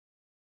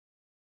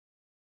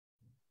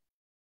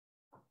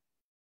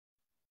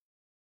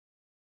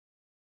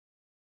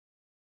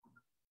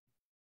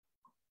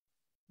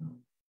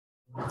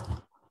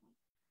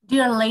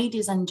Dear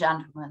ladies and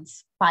gentlemen,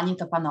 Pani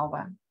ta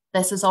Panova,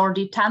 this is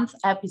already 10th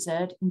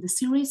episode in the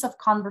series of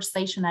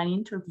conversation and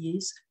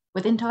interviews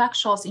with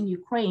intellectuals in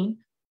Ukraine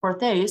for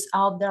those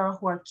out there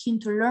who are keen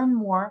to learn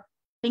more,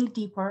 think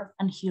deeper,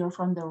 and hear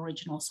from the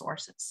original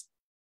sources.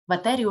 В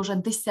етері уже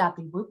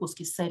 10-й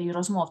випуск із серії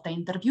розмов та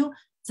інтерв'ю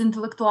з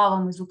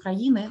інтелектуалами з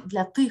України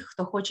для тих,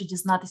 хто хоче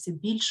дізнатися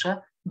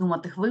більше,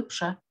 думати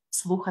глибше,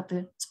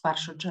 слухати з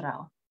перших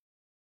джерел.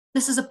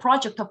 This is a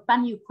project of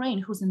PEN Ukraine,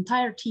 whose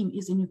entire team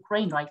is in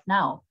Ukraine right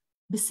now,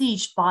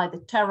 besieged by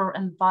the terror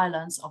and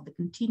violence of the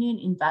continuing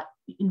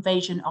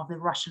invasion of the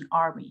Russian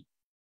army.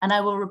 And I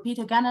will repeat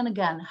again and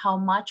again how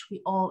much we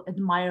all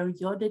admire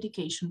your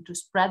dedication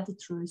to spread the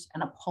truth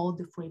and uphold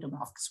the freedom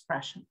of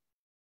expression.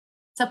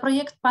 Це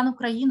проєкт «Пен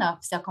Україна»,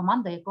 вся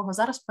команда якого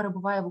зараз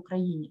перебуває в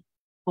Україні,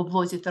 в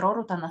облозі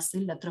терору та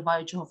насилля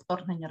триваючого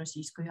вторгнення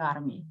російської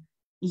армії.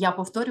 І я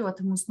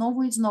повторюватиму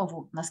знову і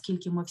знову,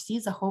 наскільки ми всі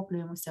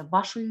захоплюємося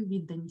вашою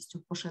відданістю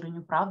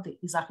поширенню правди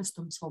і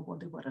захистом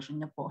свободи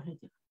вираження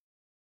поглядів.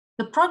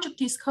 The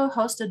project is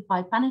co-hosted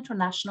by PEN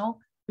International,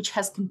 which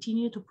has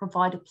continued to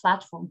provide a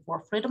platform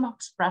for freedom of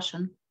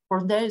expression for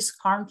those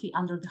currently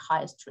under the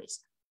highest risk.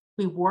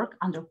 We work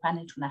under PEN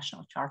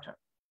International Charter.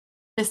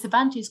 This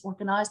event is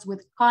organized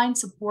with kind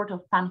support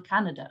of PEN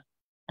Canada,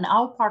 and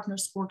our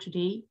partners for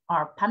today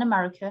are PEN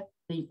America,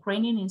 the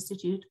Ukrainian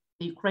Institute,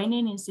 the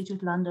Ukrainian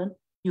Institute London,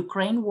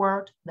 Ukraine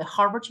World, the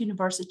Harvard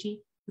University,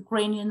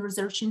 Ukrainian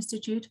Research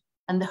Institute,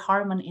 and the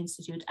Harman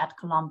Institute at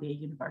Columbia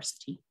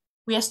University.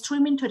 We are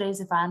streaming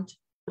today's event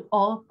to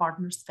all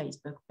partners'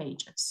 Facebook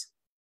pages.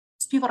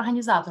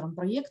 Співорганізатором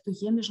проєкту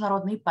є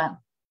Міжнародний ПЕН,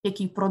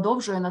 який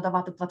продовжує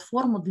надавати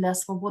платформу для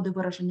свободи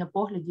вираження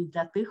поглядів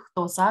для тих,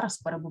 хто зараз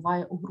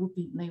перебуває у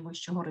групі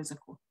найвищого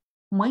ризику.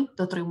 Ми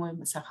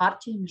дотримуємося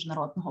хартії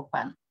Міжнародного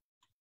ПЕН.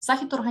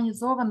 Захід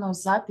організовано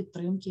за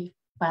підтримки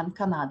ПЕН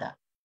Канада.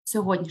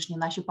 Сьогоднішні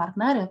наші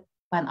партнери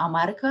 – ПЕН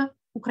Америка,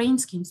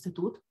 Український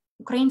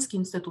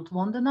інститут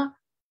Лондона,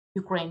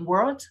 Ukraine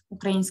World,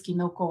 Український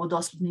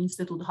науково-дослідний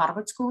інститут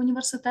Гарвардського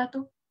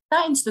університету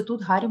та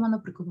інститут Гаррімана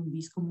при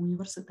Колумбійському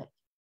університеті.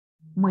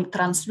 Ми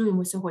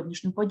транслюємо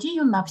сьогоднішню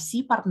подію на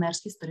всі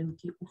партнерські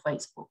сторінки у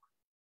Facebook.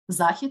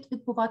 Захід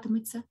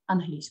відбуватиметься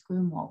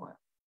англійською мовою.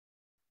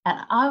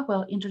 And I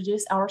will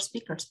introduce our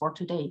speakers for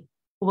today,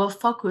 who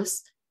will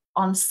focus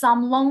on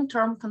some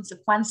long-term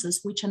consequences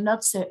which are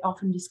not so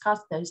often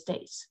discussed those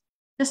days.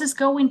 This is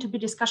going to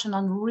be discussion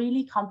on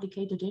really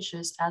complicated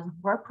issues as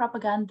war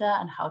propaganda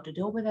and how to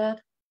deal with it,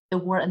 the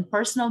war and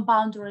personal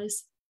boundaries,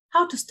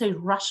 how to stay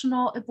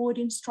rational,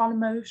 avoiding strong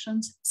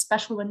emotions,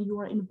 especially when you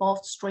are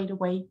involved straight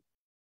away.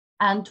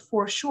 And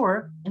for sure,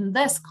 in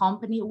this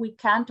company, we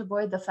can't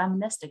avoid the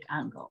feministic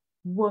angle,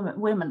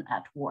 women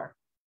at war.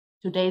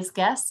 Today's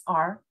guests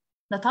are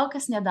Natalka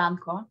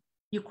Snyadanko,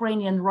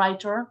 Ukrainian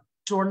writer,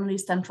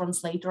 journalist and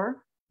translator,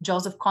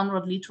 Joseph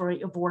Conrad Literary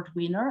Award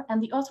winner,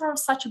 and the author of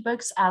such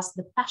books as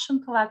The Passion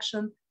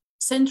Collection,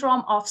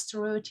 Syndrome of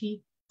Sterility,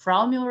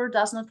 Frau Müller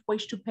Does Not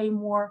Wish to Pay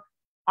More,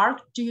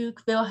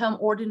 Archduke Wilhelm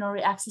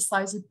Ordinary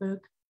Exercise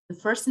Book, The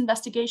First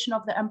Investigation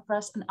of the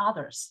Empress, and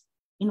others.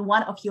 In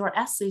one of your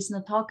essays,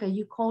 Natalka,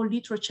 you call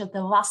literature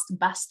the last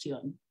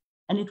bastion,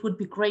 and it would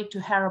be great to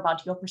hear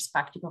about your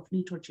perspective of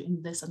literature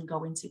in this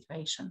ongoing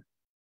situation.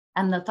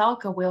 And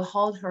Natalka will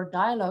hold her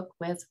dialogue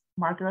with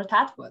Margaret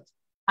Atwood.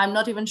 I'm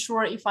not even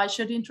sure if I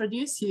should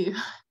introduce you.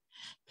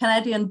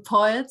 Canadian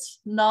poet,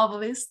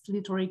 novelist,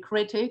 literary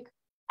critic,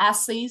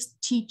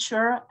 essayist,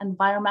 teacher,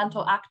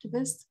 environmental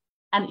activist,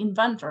 and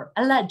inventor,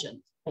 a legend,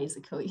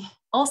 basically.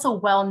 Also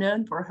well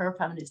known for her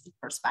feministic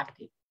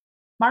perspective.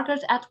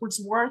 Margaret Atwood's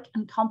work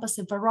encompasses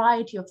a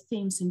variety of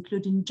themes,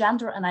 including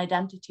gender and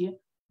identity,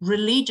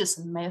 religious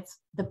and myth,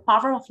 the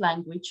power of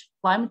language,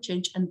 climate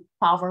change, and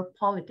power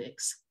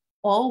politics,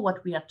 all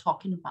what we are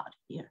talking about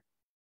here.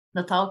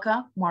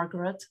 Natalka,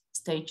 Margaret,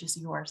 stage is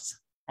yours.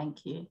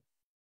 Thank you.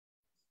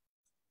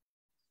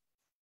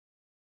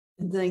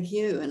 Thank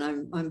you, and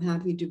I'm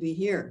happy to be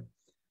here.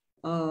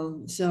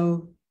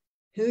 So,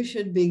 who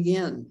should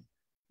begin?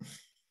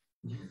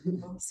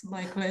 That's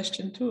my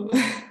question too.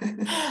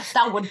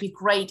 That would be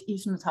great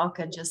if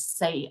Natalka just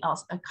say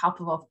us a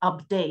couple of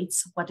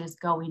updates, what is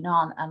going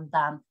on, and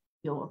then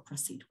you will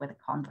proceed with the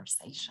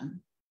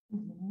conversation.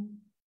 Mm-hmm.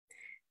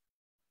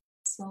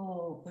 So,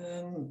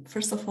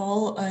 first of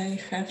all, I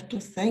have to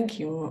thank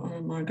you,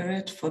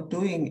 Margaret, for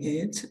doing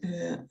it.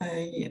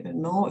 I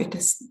know it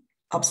is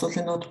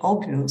absolutely not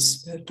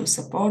obvious to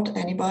support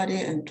anybody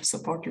and to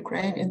support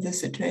Ukraine in this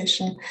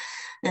situation.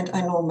 And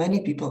I know many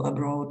people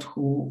abroad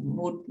who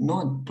would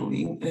not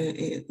doing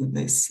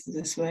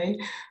this way.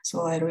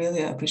 So I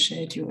really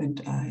appreciate you,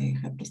 and I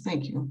have to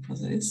thank you for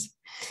this.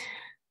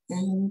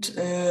 And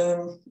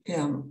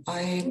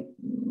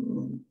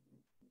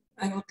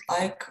I would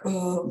like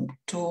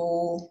to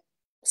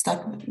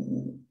start with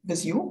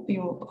you.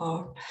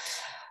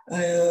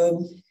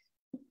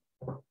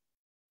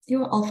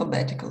 You're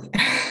alphabetical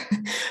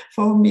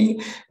for me.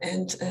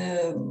 And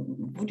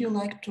would you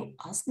like to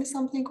ask me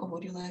something, or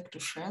would you like to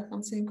share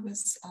something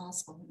with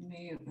us or with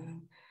me?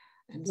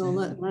 And so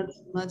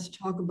let's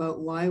talk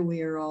about why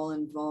we are all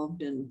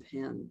involved in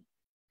PEN.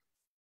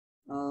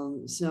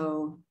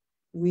 So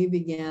we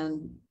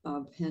began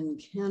PEN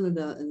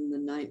Canada in the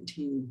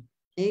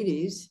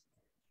 1980s,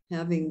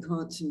 having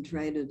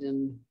concentrated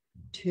in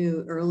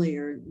 2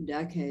 earlier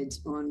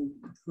decades on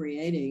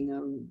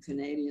creating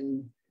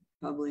Canadian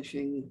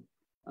publishing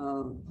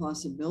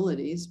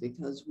possibilities,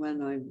 because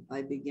when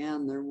I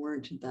began, there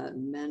weren't that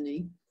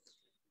many,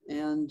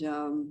 and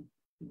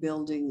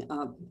building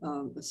up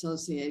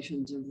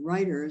associations of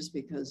writers,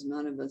 because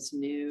none of us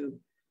knew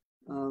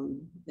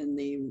in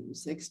the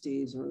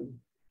 60s or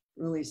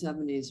early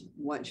 70s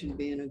what should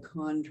be in a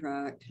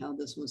contract, how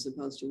this was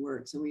supposed to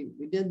work. So we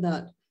did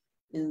that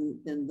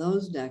in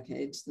those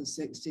decades, the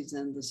 60s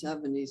and the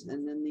 70s,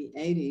 and in the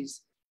 80s,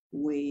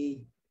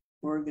 we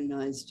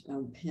organized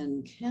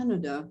PEN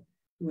Canada,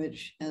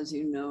 which, as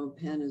you know,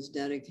 PEN is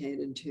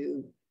dedicated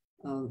to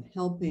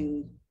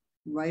helping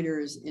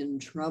writers in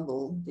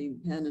trouble. The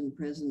PEN in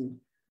Prison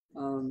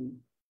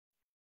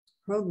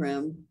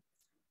program,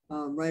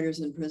 Writers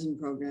in Prison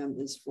program,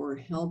 is for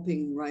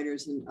helping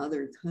writers in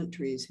other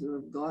countries who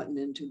have gotten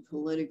into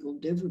political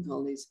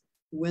difficulties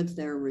with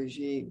their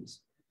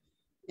regimes.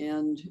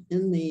 And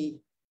in the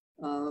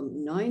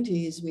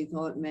 90s, we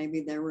thought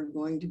maybe there were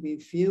going to be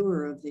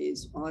fewer of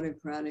these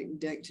autocratic,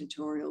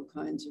 dictatorial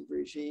kinds of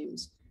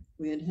regimes.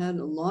 We had had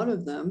a lot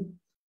of them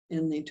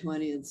in the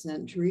 20th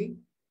century,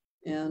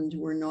 and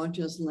we're not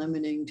just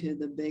limiting to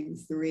the big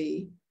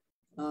 3,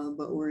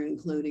 but we're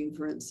including,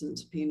 for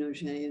instance,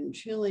 Pinochet in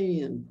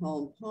Chile and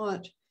Pol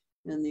Pot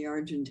and the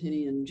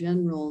Argentinian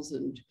generals,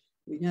 and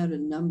we had a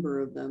number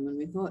of them, and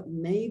we thought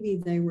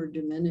maybe they were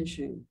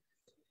diminishing.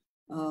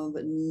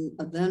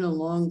 But then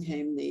along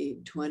came the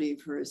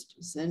 21st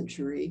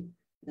century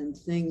and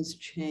things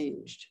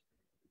changed.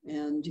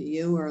 And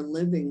you are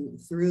living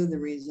through the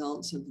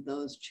results of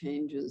those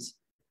changes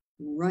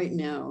right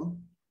now.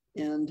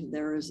 And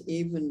there is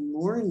even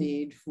more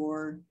need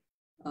for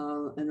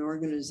an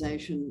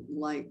organization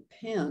like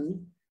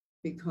PEN,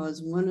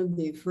 because one of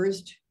the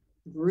first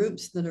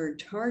groups that are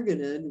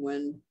targeted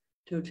when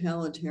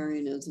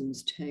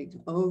totalitarianisms take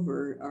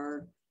over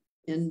are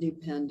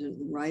independent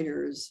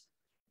writers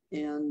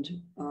and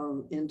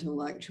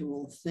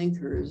intellectual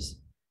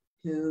thinkers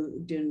who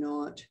do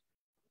not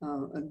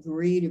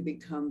agree to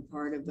become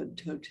part of a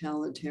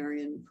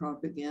totalitarian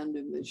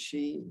propaganda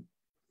machine.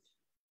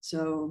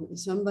 So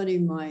somebody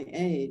my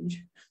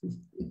age,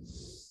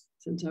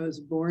 since I was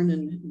born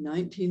in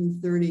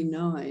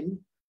 1939,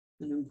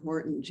 an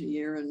important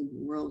year in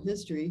world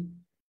history,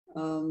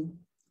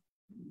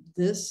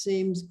 this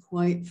seems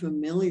quite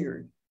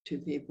familiar to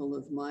people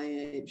of my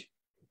age.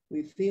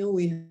 We feel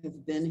we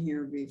have been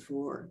here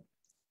before.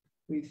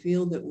 We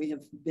feel that we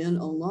have been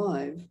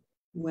alive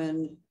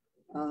when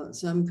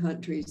some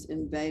countries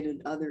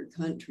invaded other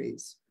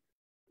countries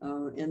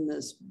in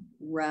this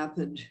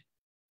rapid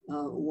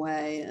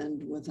way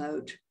and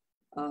without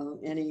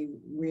any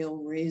real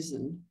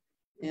reason.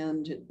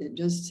 And it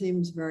just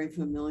seems very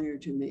familiar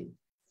to me.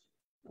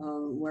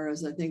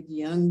 Whereas I think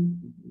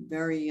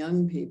very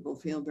young people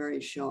feel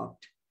very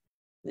shocked.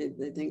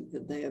 They think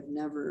that they have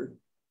never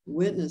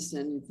witnessed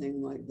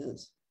anything like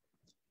this.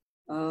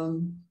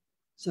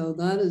 So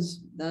that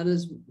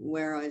is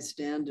where I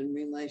stand in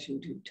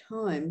relation to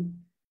time.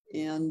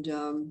 And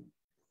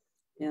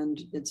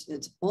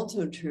it's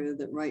also true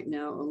that right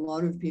now, a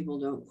lot of people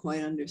don't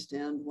quite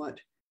understand what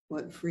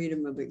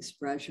freedom of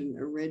expression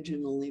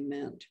originally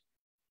meant.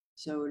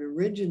 So it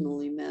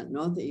originally meant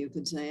not that you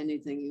could say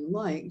anything you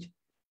liked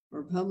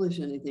or publish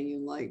anything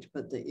you liked,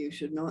 but that you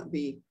should not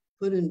be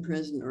put in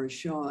prison or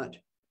shot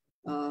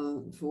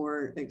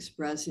for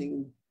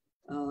expressing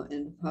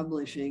and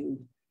publishing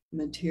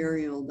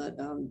material that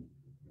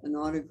an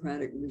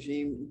autocratic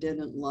regime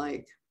didn't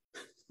like.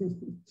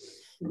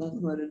 That's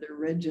what it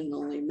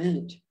originally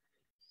meant.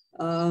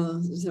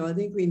 So I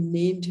think we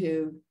need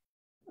to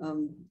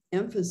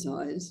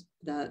emphasize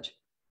that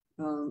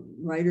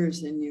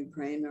writers in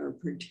Ukraine are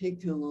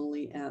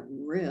particularly at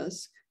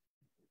risk,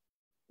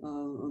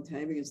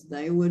 okay, because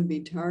they would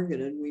be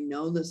targeted. We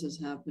know this has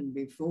happened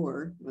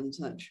before when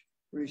such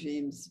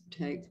regimes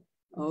take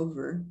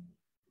over.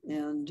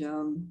 And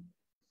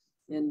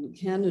in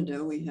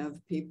Canada, we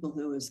have people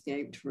who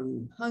escaped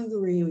from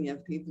Hungary, we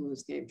have people who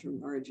escaped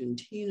from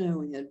Argentina,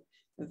 we have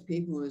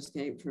people who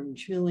escaped from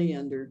Chile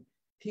under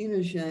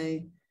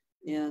Pinochet,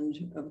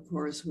 and of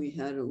course we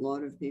had a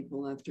lot of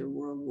people after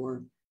World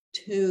War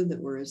II that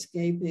were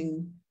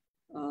escaping.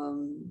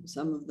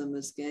 Some of them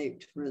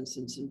escaped, for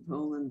instance, in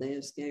Poland, they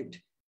escaped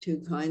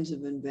 2 kinds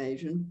of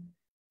invasion.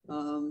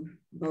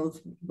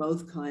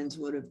 Both kinds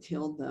would have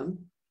killed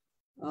them.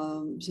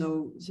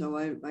 So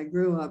I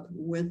grew up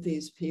with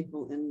these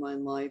people in my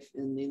life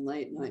in the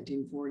late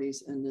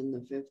 1940s and in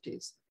the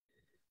 50s.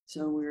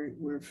 So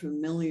we're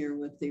familiar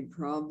with the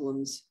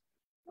problems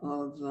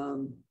of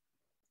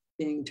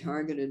being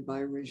targeted by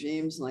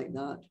regimes like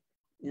that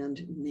and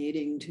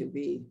needing to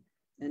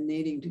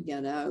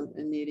get out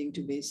and needing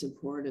to be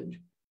supported.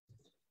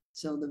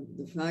 So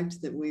the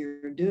fact that we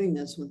are doing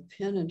this with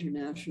PEN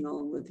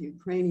International, with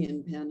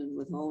Ukrainian PEN, and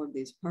with all of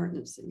these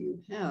partners that you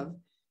have,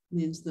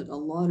 means that a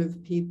lot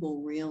of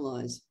people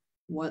realize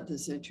what the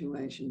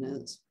situation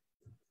is.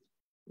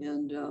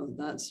 And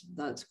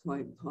that's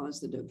quite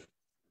positive.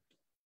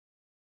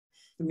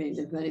 I mean,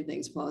 if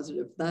anything's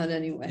positive, that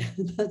anyway,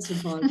 that's a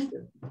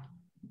positive.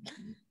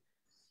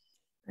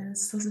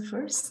 So the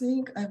first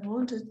thing I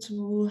wanted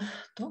to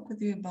talk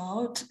with you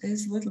about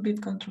is a little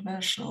bit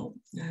controversial.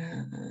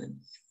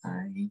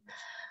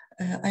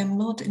 I'm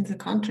not in the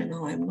country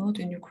now, I'm not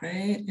in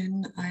Ukraine,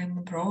 and I'm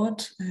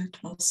abroad. It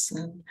was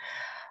an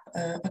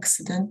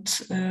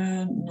accident,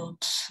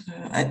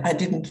 I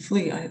didn't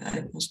flee,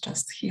 I was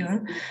just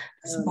here.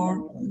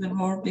 The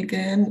war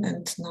began,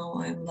 and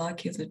now I'm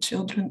lucky the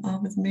children are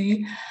with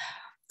me.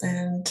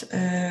 And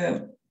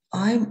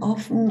I'm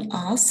often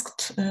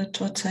asked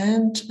to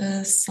attend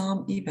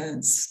some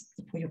events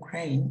for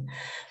Ukraine.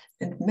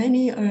 And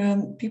many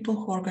people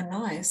who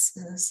organize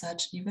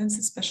such events,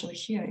 especially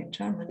here in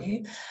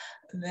Germany,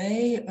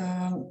 they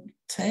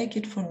take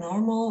it for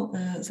normal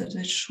that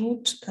they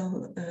should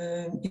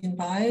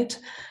invite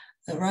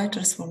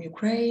writers from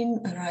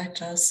Ukraine,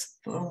 writers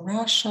from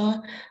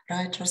Russia,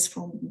 writers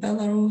from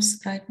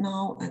Belarus right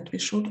now, and we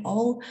should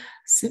all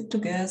sit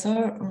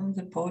together on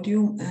the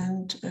podium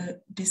and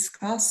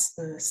discuss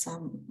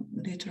some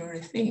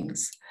literary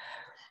things.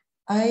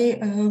 I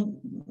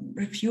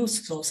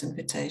refuse those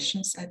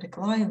invitations, I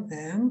decline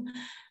them,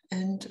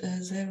 and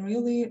they're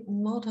really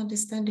not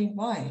understanding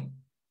why.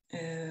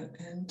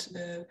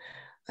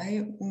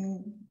 I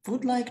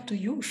would like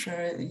to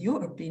share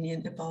your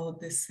opinion about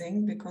this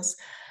thing, because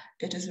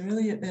it is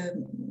really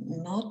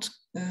not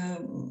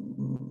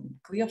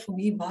clear for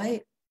me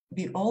why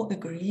we all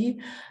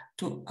agree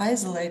to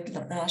isolate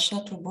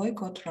Russia, to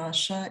boycott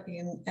Russia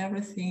in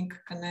everything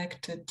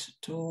connected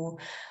to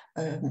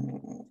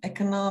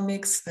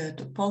economics,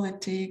 to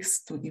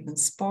politics, to even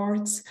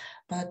sports.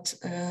 But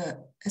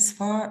as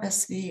far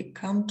as we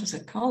come to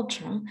the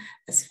culture,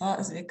 as far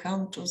as we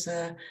come to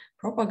the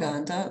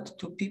propaganda,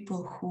 to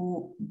people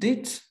who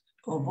did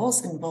or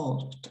was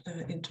involved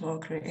into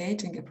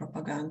creating a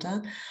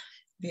propaganda,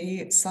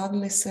 we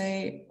suddenly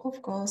say,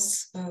 of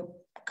course,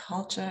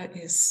 culture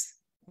is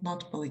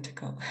not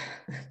political.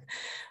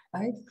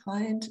 I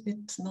find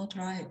it not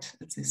right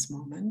at this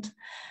moment.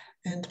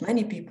 And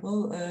many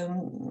people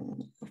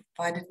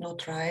find it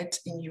not right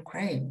in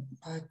Ukraine.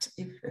 But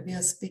if we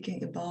are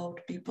speaking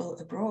about people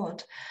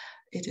abroad,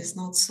 it is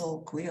not so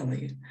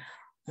clearly.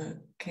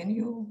 Can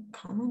you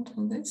comment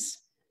on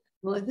this?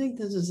 Well, I think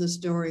this is a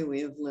story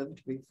we have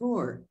lived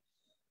before,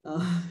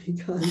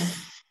 because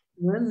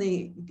when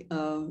the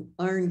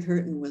Iron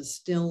Curtain was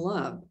still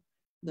up,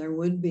 there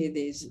would be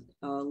these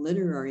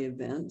literary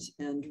events,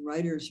 and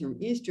writers from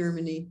East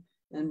Germany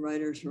and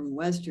writers from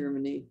West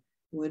Germany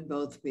would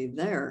both be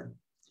there.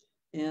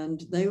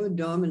 And they would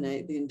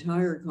dominate the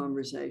entire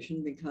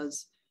conversation,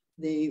 because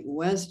the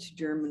West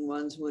German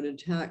ones would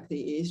attack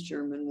the East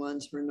German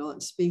ones for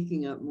not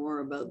speaking up more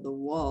about the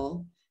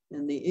wall.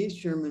 And the East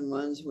German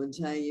ones would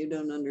say, you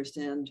don't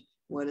understand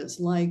what it's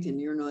like, and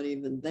you're not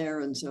even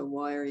there, and so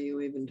why are you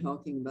even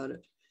talking about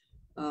it?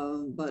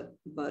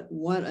 But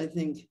what I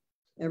think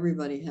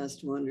everybody has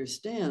to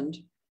understand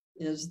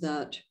is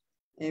that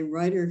a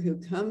writer who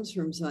comes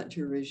from such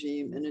a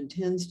regime and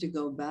intends to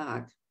go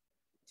back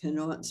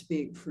cannot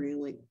speak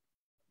freely.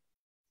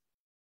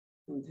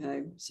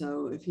 Okay,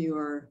 so if you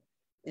are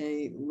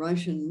a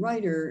Russian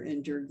writer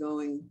and you're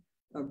going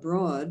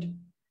abroad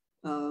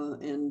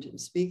and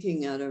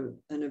speaking at an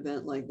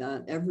event like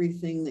that,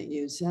 everything that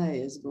you say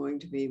is going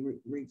to be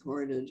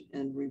recorded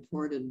and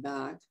reported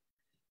back.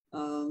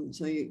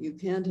 So you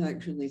can't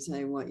actually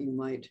say what you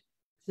might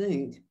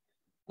think,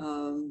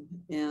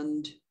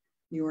 and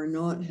you are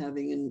not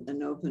having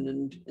an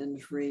open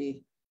and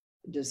free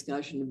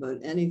discussion about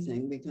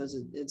anything, because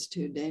it's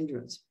too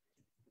dangerous.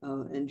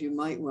 And you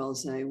might well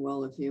say,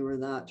 well, if you were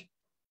that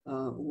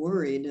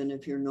worried, and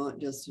if you're not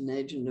just an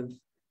agent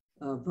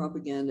of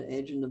propaganda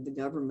agent of the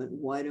government,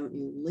 why don't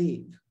you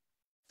leave?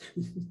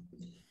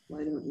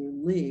 Why don't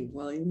you leave?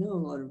 Well, you know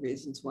a lot of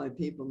reasons why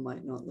people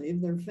might not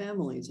leave. Their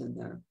families are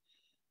there.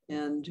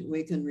 And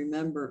we can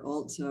remember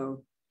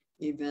also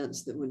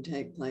events that would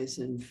take place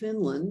in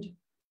Finland,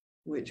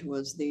 which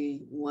was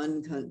the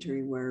one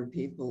country where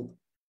people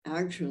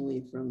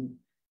actually from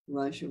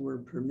Russia were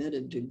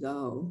permitted to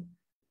go.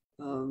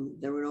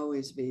 There would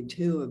always be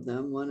two of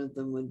them. One of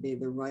them would be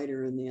the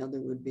writer, and the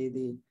other would be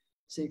the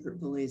secret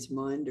police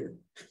minder.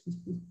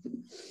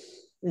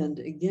 And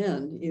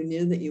again, you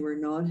knew that you were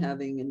not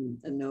having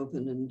an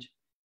open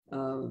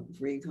and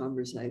free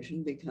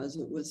conversation, because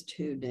it was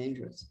too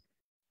dangerous.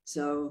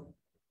 So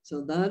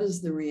that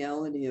is the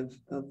reality of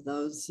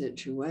those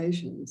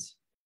situations,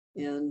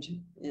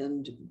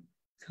 and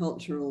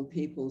cultural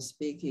people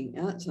speaking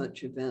at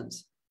such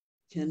events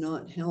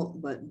cannot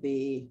help but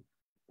be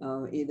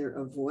either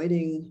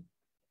avoiding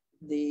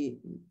the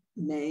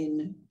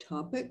main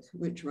topic,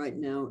 which right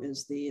now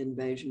is the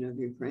invasion of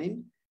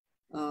Ukraine,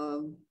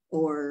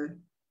 or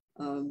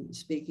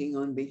speaking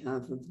on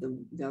behalf of the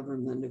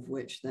government of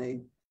which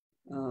they,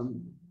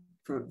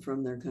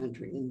 from their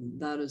country. And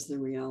that is the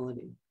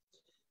reality.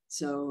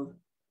 So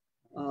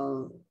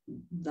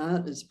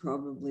that is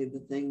probably the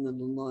thing that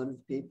a lot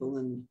of people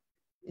in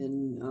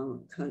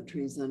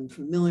countries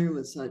unfamiliar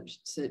with such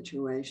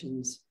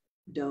situations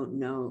don't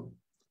know.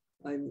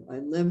 I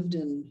lived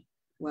in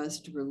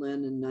West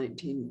Berlin in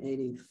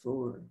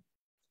 1984.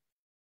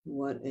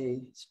 What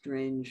a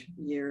strange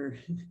year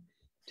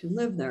to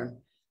live there.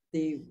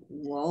 The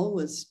wall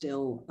was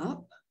still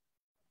up,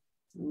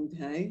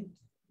 okay?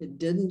 It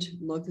didn't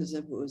look as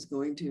if it was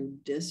going to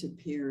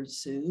disappear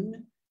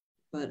soon,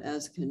 but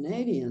as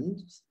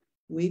Canadians,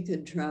 we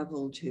could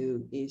travel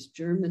to East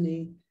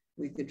Germany,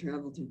 we could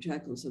travel to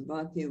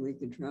Czechoslovakia, we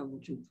could travel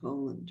to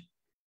Poland.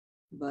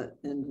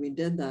 And we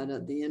did that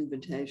at the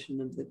invitation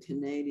of the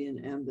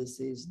Canadian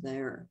embassies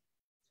there.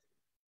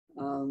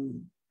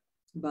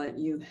 But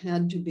you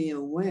had to be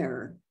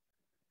aware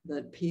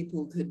that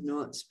people could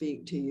not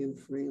speak to you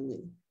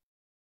freely.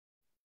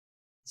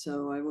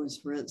 So I was,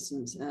 for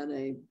instance, at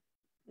a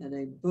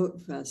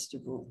book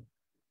festival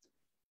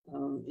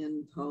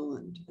in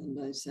Poland,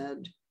 and I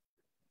said,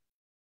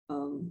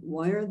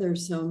 why are there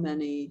so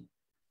many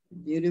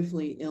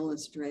beautifully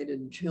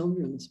illustrated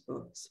children's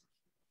books?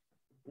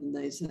 And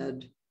they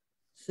said,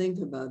 think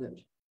about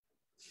it.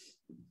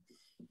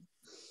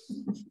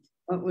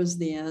 What was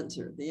the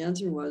answer? The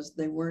answer was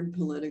they weren't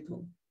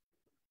political.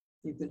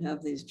 You could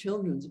have these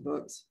children's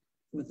books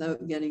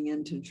without getting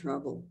into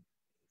trouble.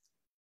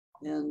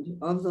 And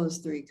of those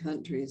three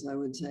countries, I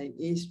would say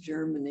East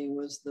Germany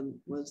was the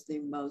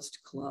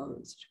most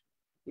closed.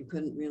 You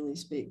couldn't really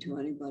speak to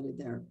anybody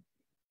there.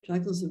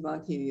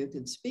 Czechoslovakia, you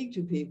could speak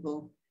to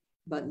people,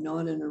 but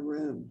not in a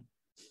room.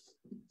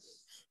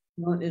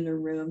 Not in a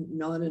room,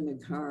 not in a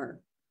car,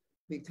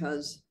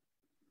 because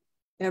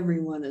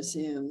everyone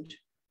assumed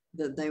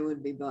that they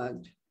would be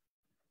bugged.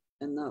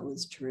 And that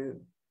was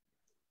true.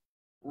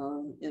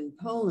 In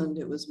Poland,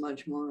 it was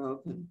much more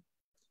open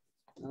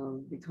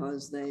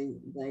because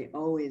they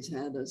always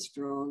had a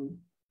strong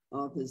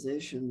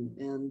opposition,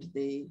 and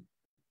the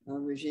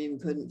regime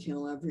couldn't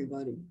kill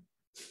everybody.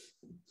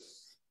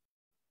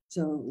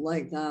 So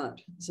like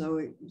that.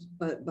 So,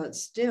 but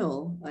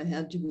still, I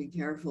had to be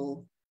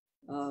careful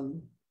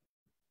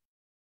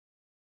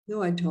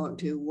who I talked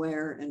to,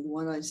 where, and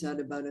what I said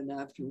about it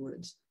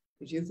afterwards,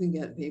 because you can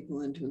get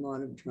people into a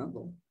lot of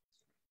trouble.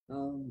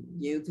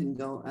 You can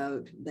go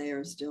out, they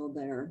are still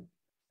there,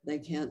 they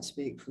can't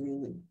speak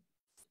freely.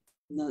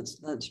 And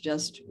that's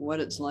just what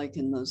it's like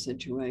in those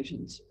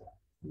situations.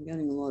 I'm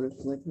getting a lot of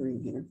flickering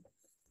here.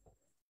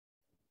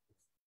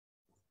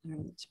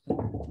 That's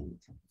better, I think.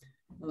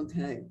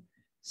 Okay,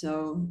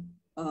 so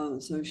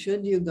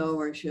should you go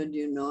or should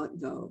you not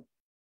go?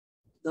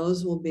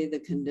 Those will be the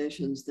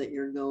conditions that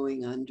you're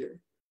going under.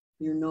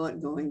 You're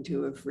not going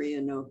to a free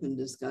and open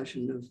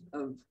discussion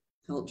of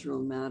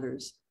cultural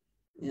matters.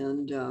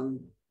 And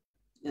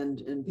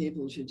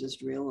people should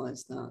just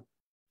realize that.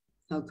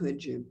 How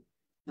could you?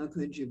 How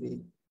could you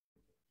be?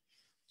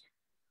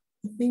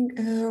 I think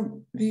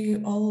we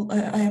all,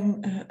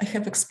 I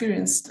have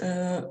experienced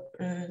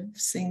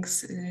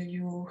things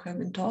you have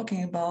been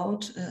talking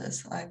about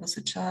as I was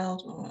a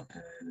child or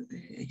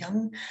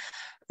young,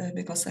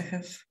 because I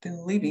have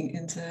been living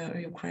in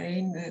the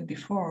Ukraine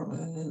before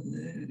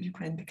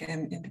Ukraine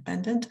became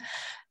independent.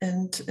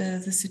 And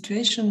the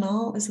situation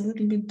now is a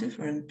little bit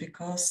different,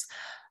 because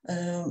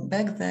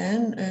back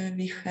then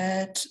we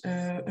had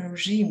a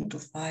regime to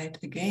fight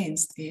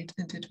against it,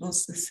 and it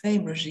was the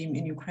same regime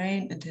in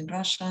Ukraine and in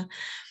Russia,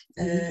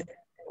 in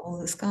all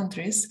these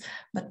countries.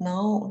 But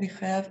now we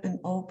have an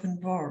open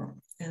war,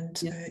 and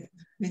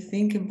we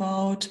think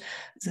about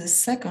the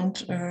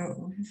Second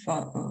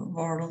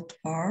World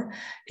War.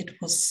 It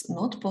was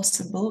not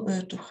possible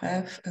to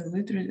have a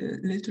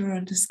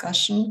literal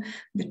discussion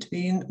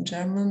between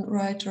German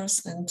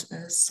writers and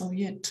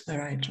Soviet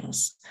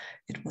writers.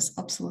 It was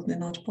absolutely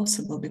not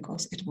possible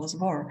because it was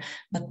war.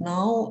 But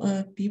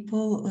now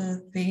people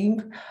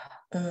think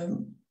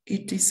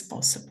it is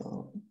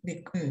possible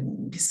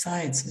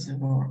besides the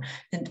war.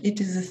 And it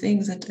is a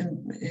thing that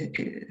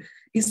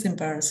is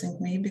embarrassing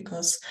me,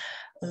 because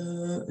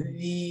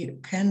we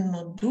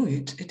cannot do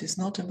it. It is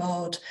not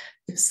about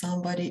if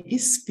somebody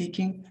is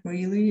speaking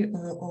freely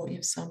or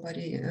if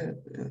somebody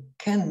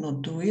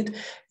cannot do it.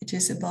 It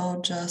is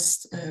about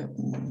just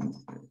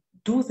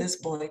do this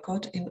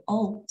boycott in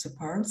all the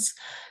parts,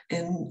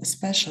 and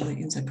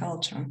especially in the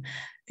culture.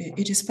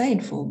 It is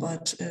painful,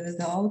 but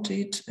without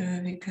it,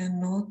 we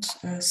cannot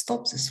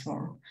stop this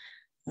war.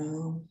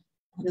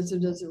 Yes,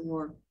 it doesn't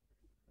work.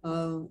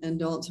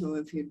 And also,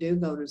 if you do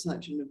go to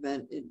such an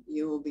event,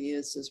 you will be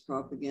used as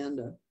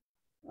propaganda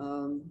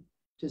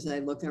to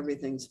say, look,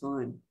 everything's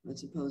fine. I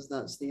suppose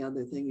that's the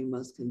other thing you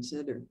must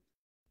consider.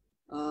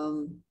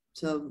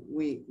 So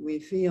we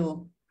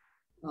feel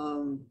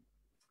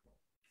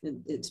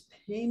it's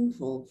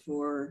painful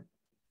for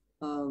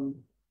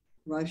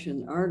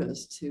Russian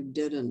artists who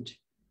didn't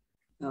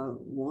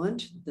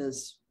want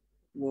this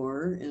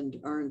war and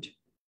aren't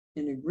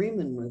in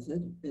agreement with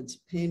it, it's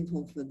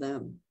painful for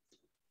them.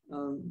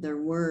 There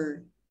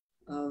were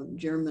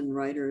German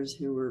writers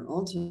who were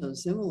also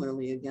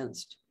similarly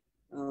against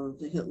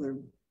the Hitler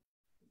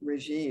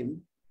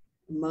regime.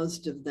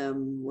 Most of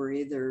them were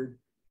either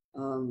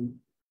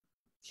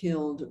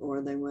killed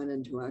or they went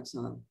into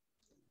exile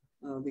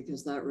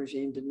because that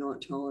regime did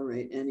not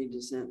tolerate any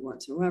dissent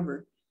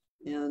whatsoever.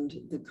 And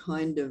the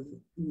kind of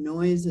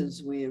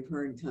noises we have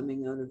heard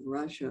coming out of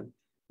Russia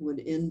would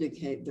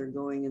indicate they're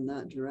going in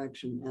that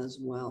direction as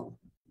well.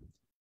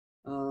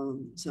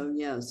 So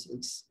yes,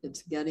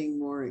 it's getting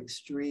more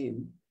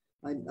extreme.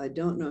 I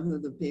don't know who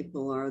the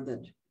people are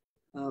that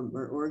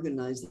are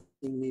organizing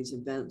these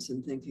events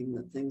and thinking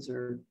that things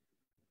are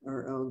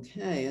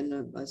okay.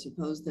 And I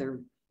suppose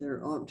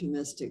they're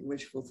optimistic,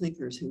 wishful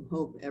thinkers who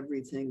hope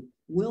everything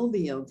will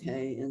be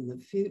okay in the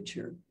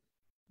future.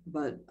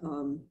 But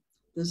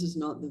this is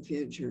not the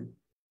future.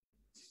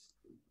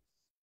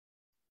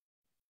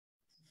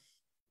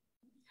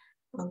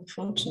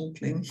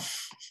 Unfortunately.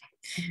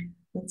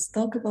 Let's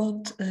talk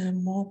about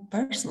more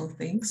personal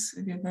things.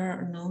 We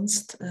were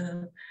announced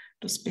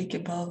to speak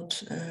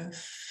about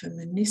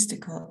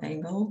feministical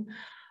angle.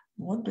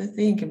 What do you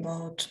think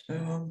about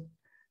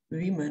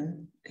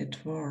women at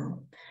war?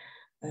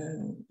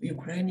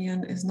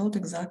 Ukrainian is not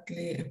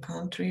exactly a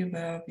country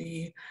where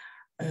we,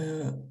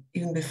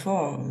 even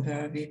before,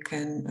 where we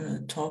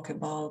can talk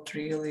about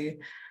really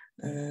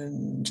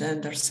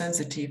gender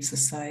sensitive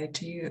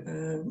society,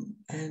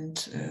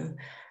 and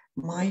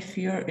my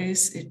fear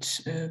is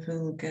it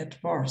will get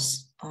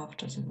worse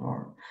after the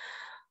war,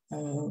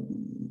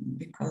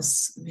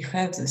 because we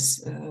have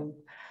this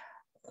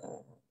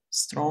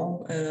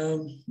strong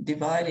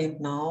dividing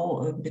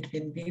now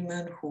between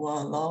women who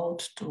are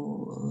allowed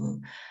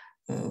to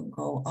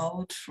go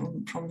out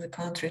from the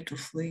country to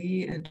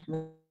flee, and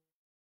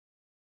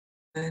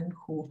men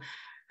who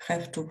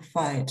have to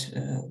fight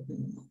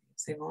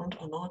if they want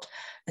or not,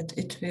 and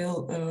it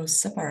will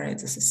separate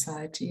the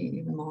society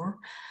even more.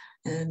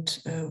 And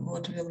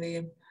what will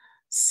we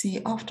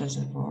see after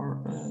the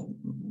war?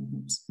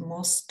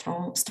 More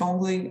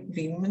strongly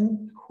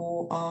women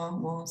who are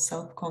more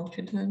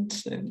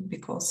self-confident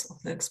because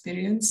of the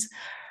experience,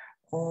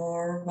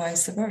 or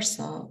vice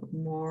versa,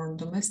 more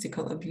domestic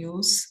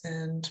abuse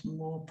and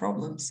more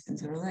problems in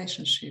the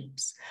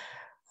relationships.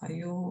 Are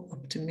you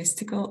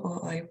optimistic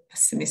or are you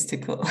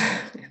pessimistic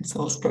in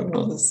those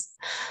prognoses?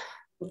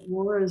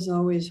 War is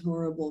always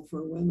horrible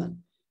for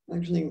women.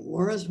 Actually,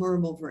 war is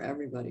horrible for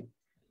everybody.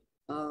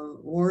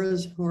 War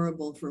is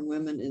horrible for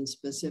women in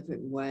specific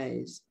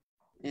ways.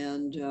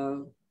 And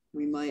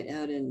we might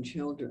add in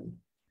children,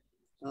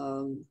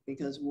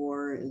 because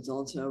war is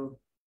also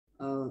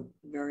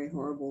very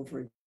horrible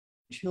for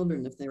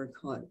children if they are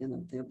caught in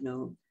it. They have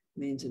no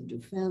means of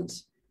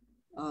defense.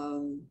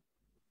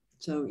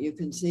 So you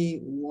can see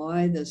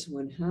why this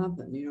would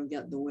happen. You know,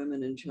 get the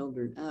women and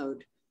children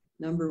out.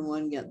 Number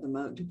one, get them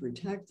out to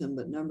protect them,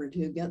 but number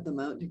two, get them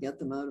out to get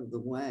them out of the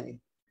way,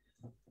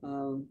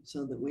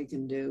 so that we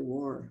can do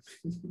war.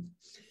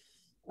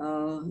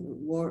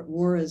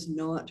 War is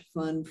not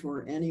fun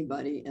for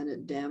anybody, and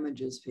it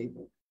damages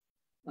people.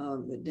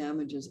 It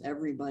damages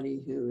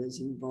everybody who is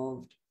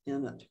involved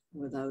in it,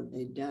 without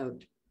a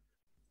doubt.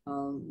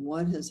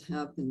 What has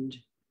happened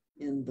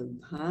in the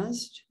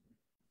past,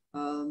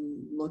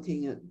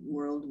 looking at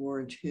World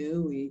War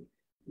II,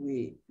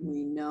 we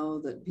know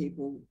that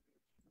people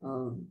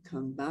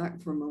come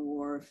back from a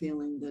war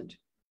feeling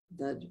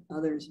that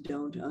others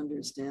don't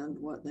understand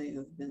what they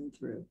have been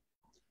through.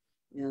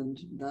 And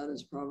that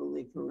is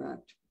probably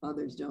correct.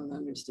 Others don't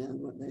understand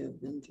what they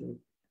have been through.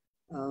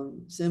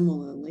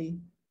 Similarly,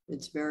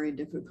 it's very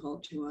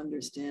difficult to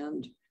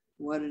understand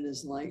what it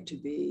is like to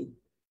be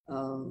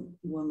a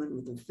woman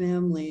with a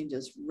family,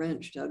 just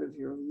wrenched out of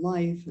your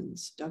life and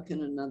stuck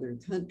in another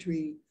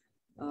country,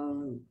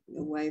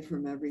 away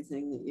from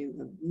everything that you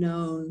have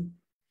known.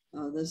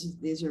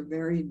 These are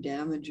very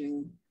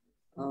damaging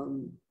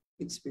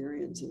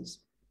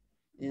experiences,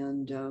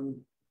 and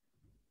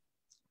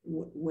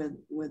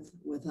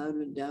without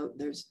a doubt,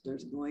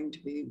 there's going to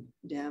be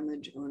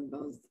damage on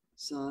both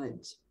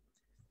sides.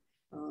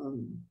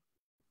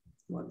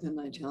 What can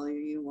I tell you?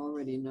 You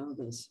already know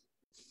this.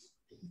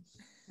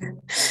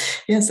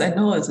 Yes, I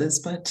know this,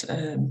 but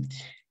I'm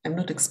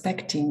not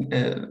expecting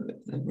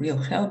real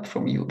help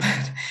from you.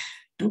 But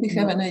do we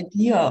have an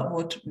idea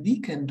what we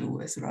can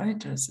do as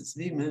writers, as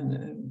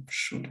women?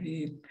 Should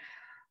we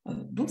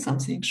do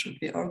something? Should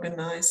we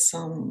organize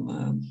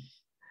some?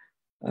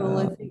 Well,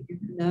 I think you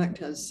can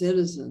act as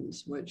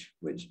citizens, which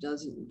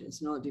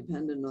it's not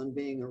dependent on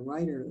being a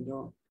writer at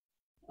all.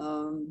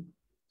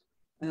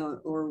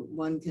 Or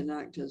one can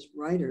act as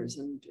writers,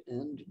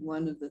 and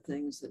one of the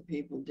things that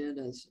people did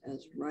as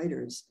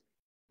writers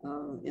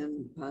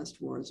in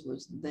past wars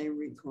was they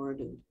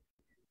recorded.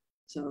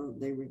 So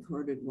they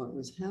recorded what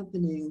was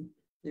happening.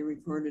 They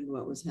recorded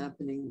what was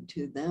happening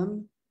to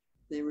them.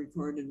 They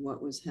recorded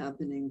what was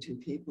happening to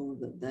people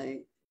that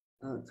they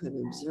could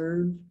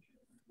observe.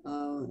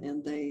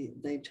 And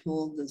they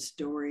told the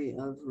story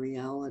of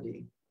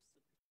reality.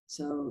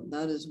 So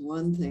that is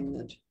one thing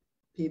that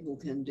people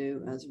can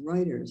do as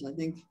writers. I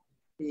think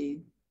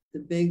the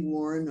big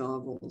war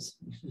novels,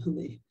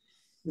 the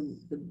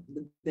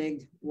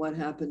big what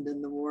happened in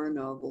the war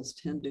novels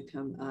tend to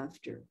come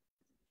after,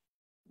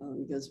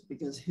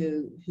 because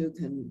who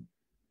can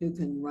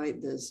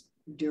write this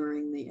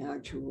during the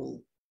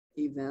actual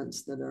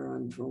events that are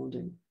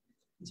unfolding?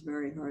 It's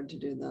very hard to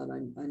do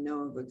that. I know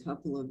of a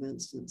couple of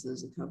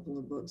instances, a couple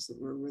of books that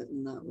were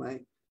written that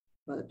way,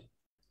 but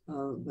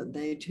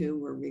they too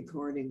were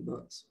recording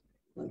books.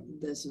 Like,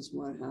 this is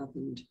what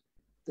happened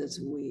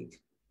this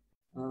week.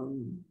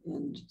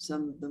 And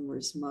some of them were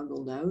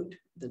smuggled out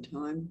at the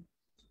time,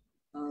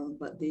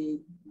 but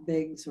the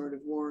big sort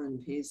of war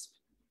and peace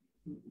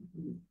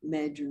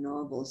major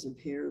novels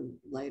appear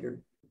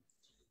later.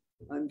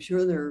 I'm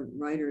sure there are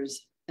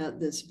writers at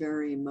this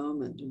very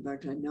moment. In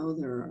fact, I know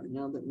there are,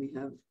 now that we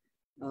have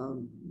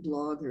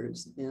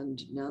bloggers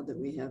and now that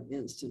we have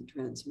instant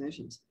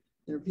transmissions.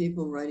 There are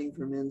people writing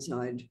from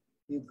inside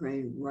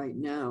Ukraine right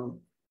now.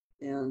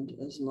 And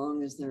as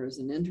long as there is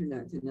an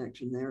internet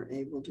connection, they're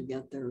able to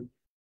get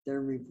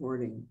their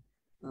reporting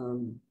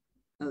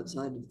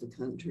outside of the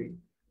country.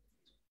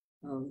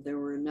 There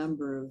were a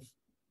number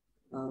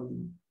of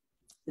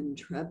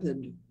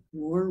intrepid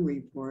war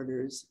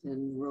reporters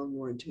in World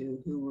War II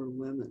who were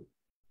women.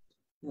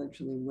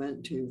 Actually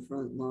went to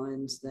front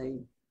lines.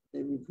 They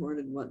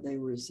reported what they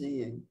were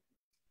seeing.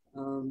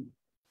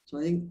 So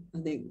I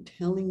think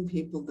telling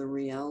people the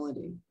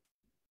reality,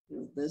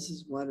 this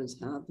is what is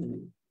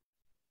happening.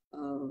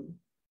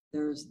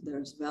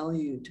 There's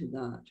value to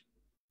that.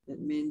 It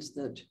means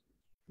that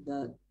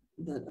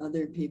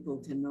other people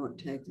cannot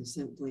take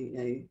simply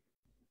a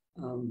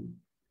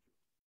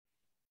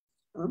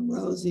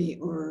rosy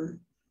or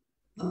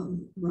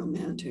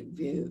romantic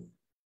view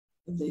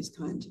of these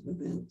kinds of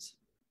events.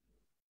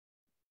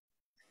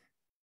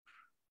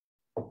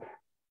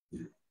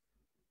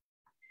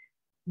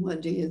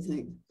 What do you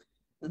think?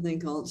 I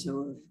think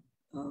also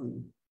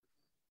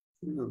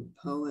of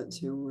poets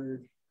who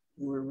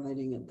were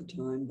writing at the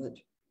time,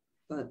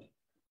 but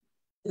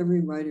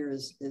every writer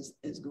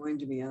is going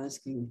to be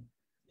asking,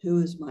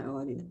 who is my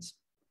audience?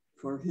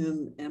 For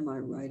whom am I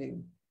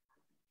writing?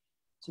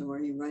 So are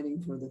you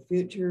writing for the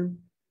future?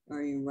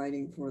 Are you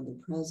writing for the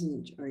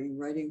present? Are you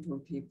writing for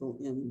people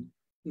in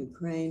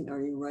Ukraine?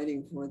 Are you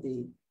writing for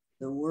the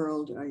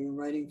world? Are you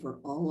writing for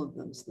all of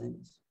those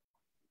things?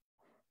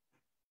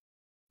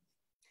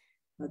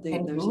 I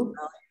think there's a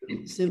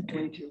value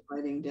simply to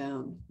writing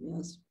down.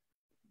 Yes.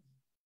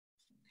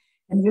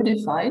 And you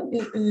define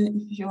if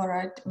you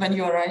are when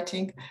you are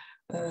writing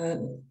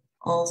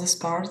all these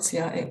parts.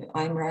 Yeah,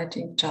 I'm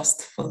writing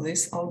just for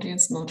this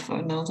audience, not for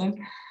another.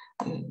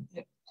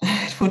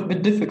 It would be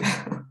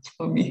difficult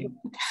for me.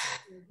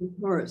 Of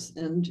course,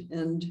 and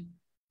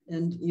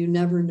you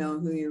never know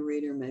who your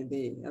reader may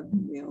be.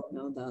 We all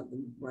know that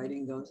the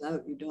writing goes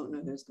out, you don't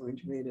know who's going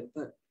to read it.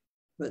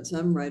 But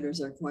some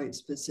writers are quite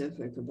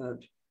specific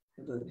about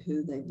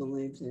who they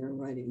believe they are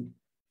writing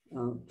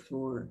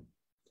for,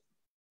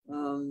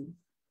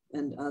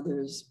 and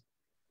others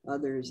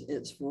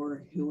it's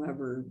for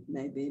whoever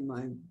may be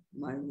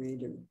my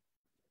reader.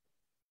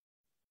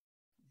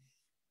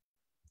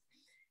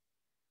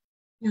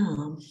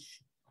 Yeah.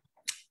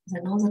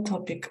 Another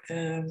topic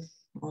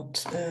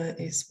what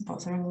is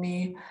bothering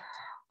me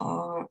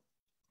are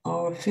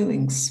our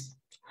feelings,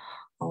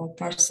 our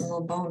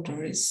personal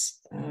boundaries,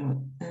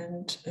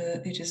 and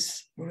it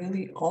is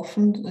really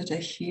often that I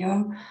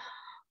hear,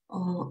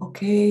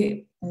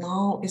 okay,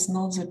 now is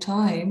not the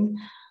time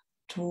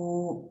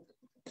to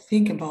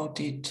think about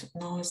it.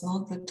 Now is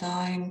not the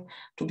time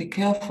to be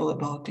careful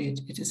about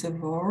it. It is a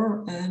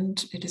war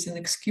and it is an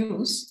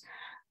excuse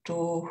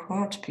to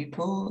hurt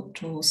people,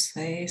 to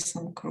say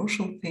some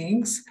crucial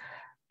things,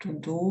 to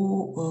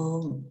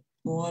do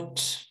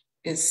what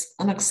is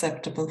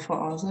unacceptable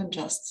for others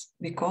just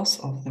because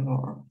of the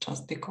war,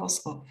 just because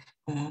of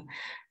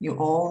your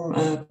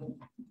own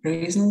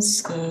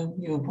reasons.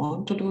 You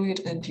want to do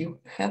it and you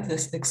have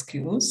this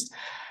excuse.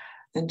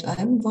 And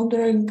I'm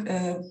wondering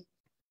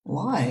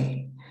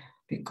why?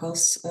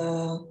 Because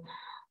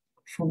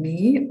for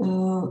me,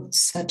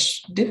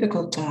 such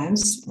difficult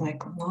times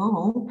like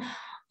now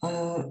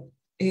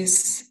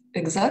is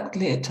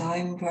exactly a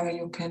time where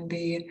you can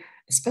be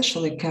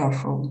especially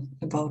careful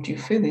about your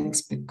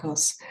feelings,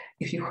 because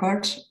if you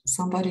hurt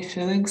somebody's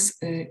feelings,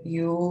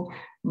 you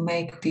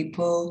make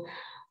people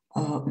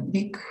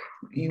weak,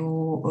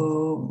 you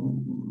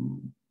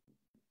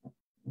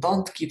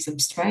don't give them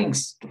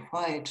strength to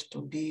fight,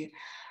 to be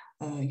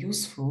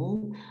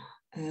useful.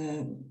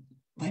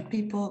 Why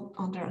people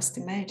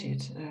underestimate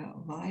it?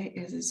 Why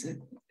is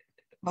it?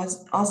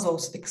 Are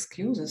those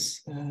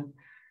excuses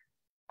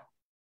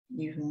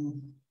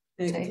even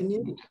taken Can you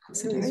into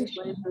consideration?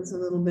 explain this a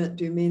little bit?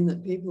 Do you mean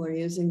that people are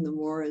using the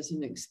war as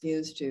an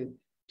excuse to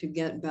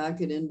get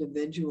back at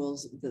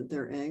individuals that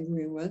they're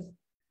angry with,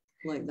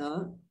 like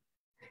that?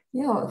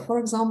 Yeah, for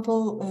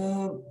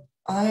example,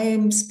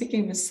 I'm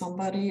speaking with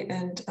somebody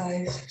and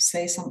I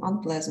say some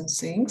unpleasant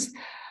things,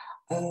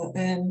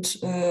 and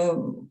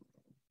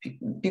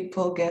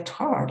people get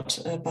hurt,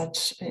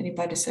 but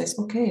anybody says,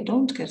 okay,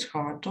 don't get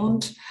hurt,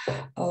 don't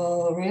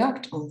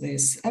react on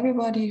this.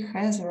 Everybody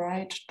has a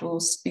right to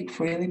speak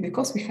freely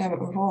because we have a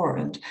war,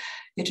 and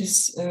it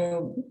is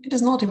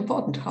not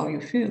important how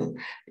you feel.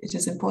 It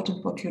is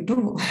important what you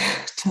do.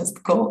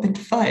 Just go and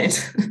fight.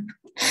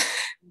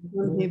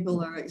 Some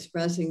people are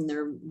expressing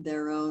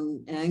their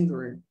own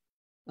anger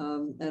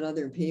at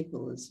other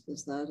people. Is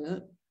that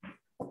it?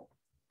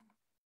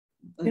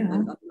 Yeah.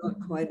 I'm not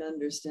quite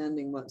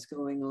understanding what's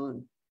going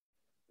on.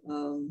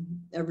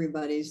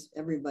 Everybody's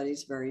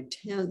very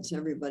tense.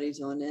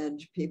 Everybody's on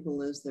edge. People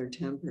lose their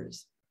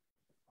tempers.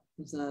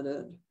 Is that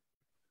it?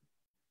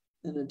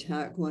 And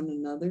attack one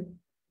another?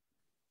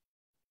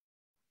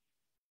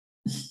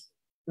 Is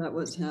that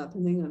what's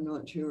happening? I'm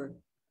not sure.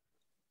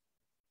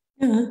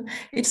 Yeah,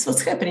 it's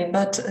what's happening,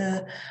 but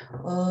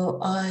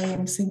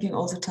I'm thinking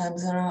all the time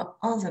there are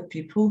other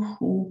people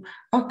who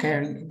are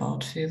caring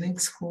about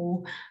feelings,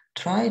 who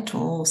try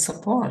to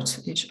support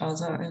each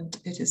other, and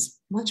it is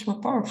much more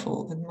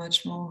powerful and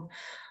much more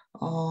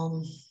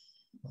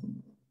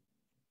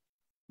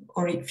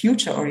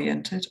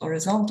future-oriented or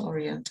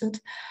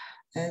result-oriented.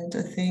 And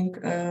I think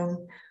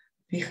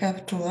we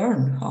have to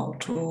learn how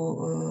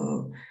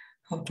to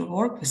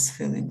work with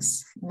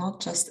feelings, not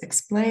just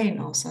explain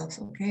ourselves,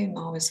 okay,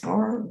 now is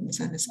war,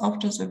 then it's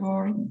after the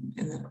war,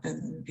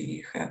 and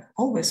we have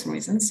always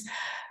reasons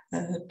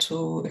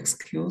to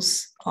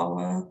excuse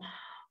our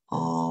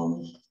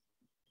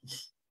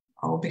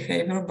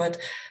behavior, but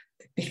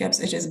perhaps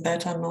it is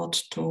better not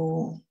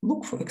to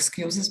look for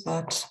excuses,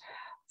 but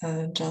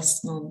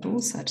just not do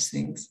such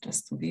things,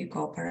 just to be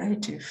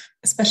cooperative,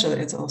 especially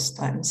at those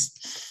times.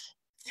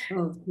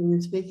 Oh, you're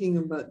speaking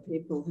about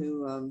people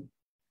who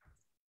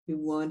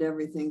want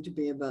everything to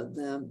be about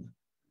them.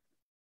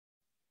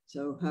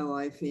 So how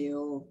I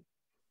feel,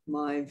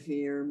 my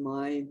fear,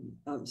 my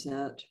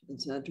upset,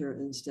 etc.,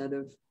 instead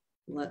of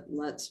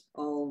let's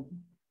all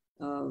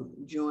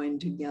join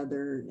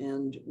together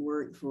and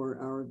work for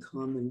our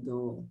common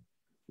goal,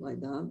 like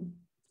that.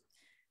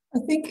 I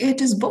think it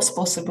is both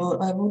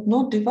possible. I would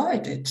not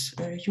divide it.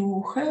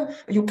 You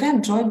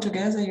can join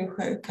together, you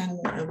can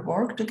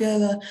work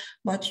together,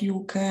 but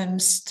you can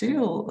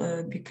still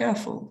be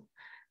careful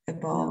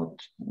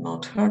about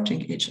not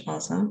hurting each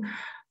other.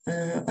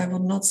 I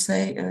would not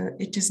say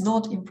it is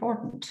not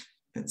important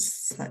at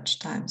such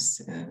times.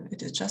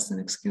 It is just an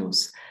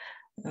excuse.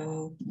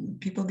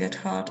 People get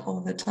hurt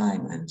all the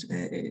time, and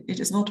it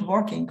is not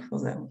working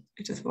for them.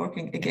 It is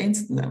working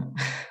against them.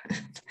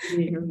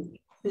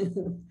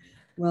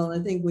 Well, I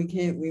think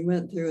we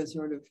went through a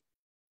sort of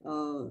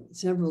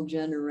several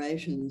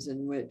generations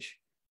in which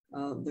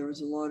there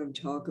was a lot of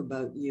talk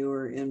about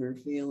your inner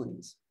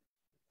feelings.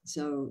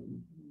 So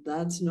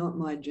that's not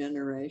my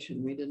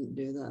generation. We didn't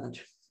do that.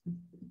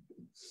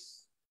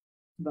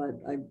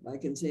 But I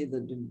can say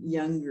that the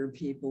younger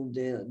people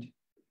did.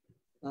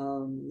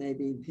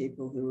 Maybe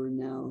people who are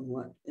now,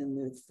 in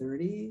their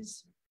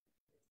 30s,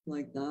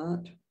 like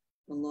that.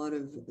 A lot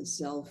of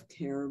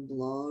self-care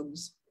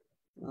blogs,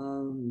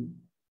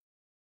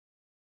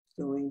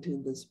 going to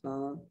the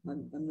spa.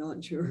 I'm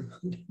not sure.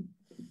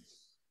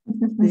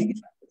 Big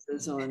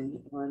emphasis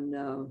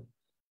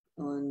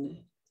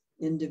on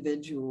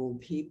individual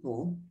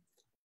people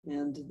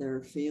and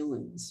their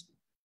feelings.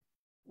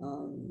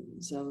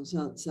 So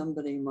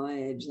somebody my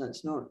age,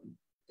 it's not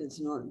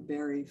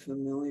very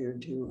familiar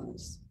to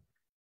us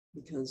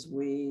because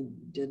we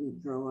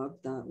didn't grow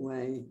up that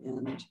way,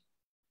 and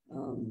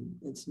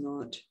it's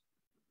not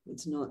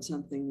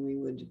something we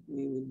would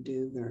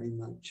do very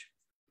much.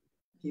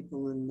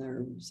 People in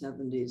their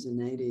 70s and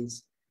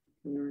 80s,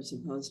 we were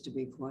supposed to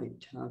be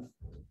quite tough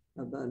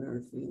about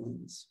our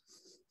feelings.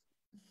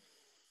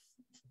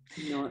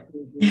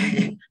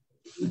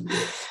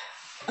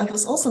 I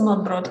was also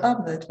not brought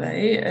up that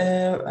way.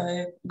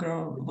 I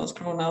was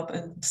grown up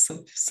in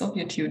the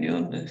Soviet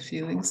Union.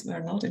 Feelings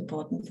were not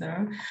important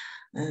there,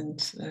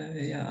 and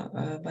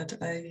but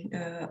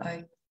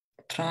I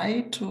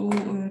try to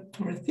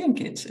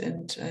rethink it,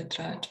 and I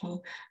try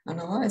to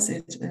analyze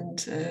it, and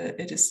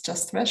it is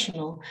just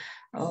rational.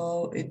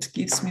 It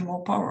gives me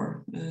more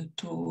power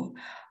to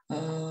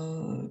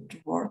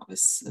work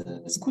with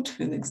good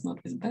feelings,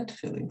 not with bad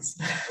feelings.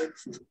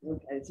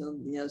 Okay, so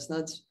yes,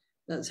 that's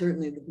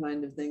certainly the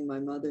kind of thing my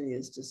mother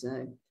used to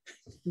say.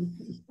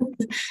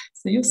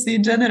 So you see,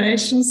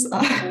 generations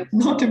are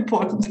not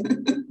important.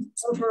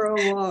 Go for a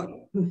walk.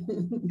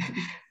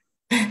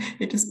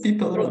 It is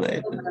people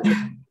related.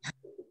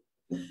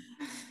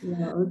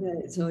 Yeah,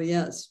 okay, so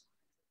yes,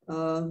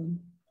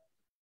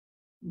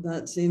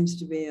 that seems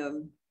to be I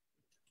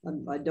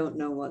don't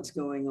know what's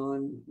going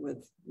on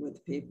with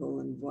people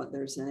and what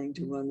they're saying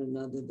to one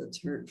another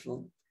that's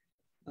hurtful.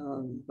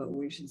 But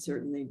we should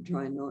certainly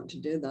try not to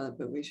do that,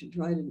 but we should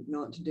try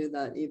not to do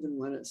that even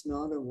when it's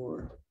not a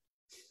war.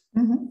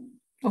 Mm-hmm.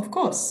 Of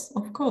course.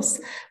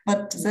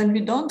 But then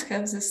we don't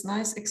have this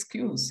nice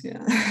excuse,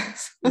 yeah.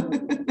 So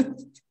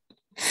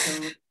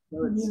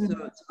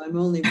I'm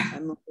only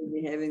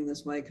behaving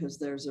this way because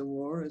there's a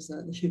war. Is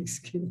that the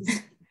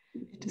excuse?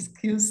 it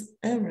excuse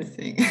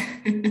everything.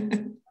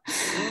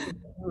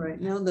 All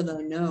right, now that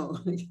I know,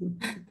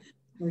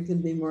 I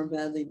can be more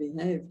badly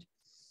behaved,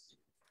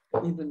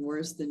 even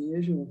worse than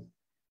usual.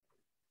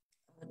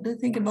 What do you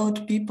think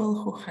about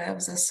people who have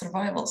the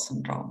survival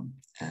syndrome?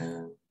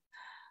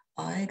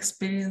 I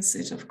experience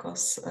it, of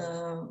course,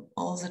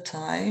 all the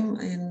time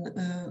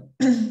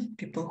in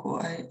people who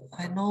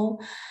I know,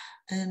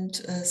 and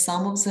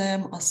some of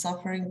them are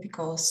suffering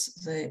because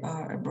they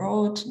are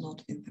abroad,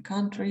 not in the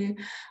country.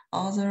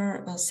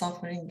 Others are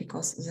suffering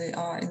because they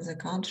are in the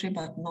country,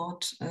 but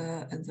not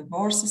in the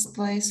worst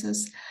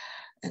places.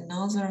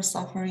 Another are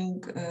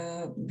suffering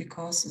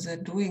because they're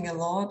doing a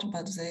lot,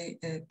 but they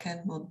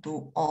cannot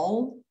do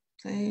all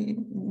they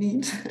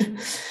need.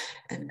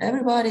 And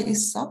everybody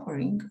is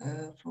suffering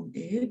from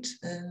it.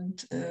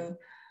 And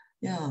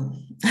yeah,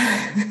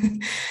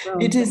 well,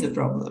 it is a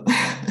problem.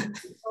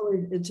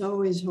 It's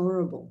always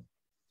horrible.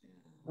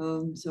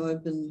 So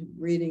I've been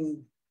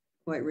reading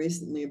quite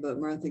recently about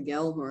Martha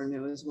Gellhorn,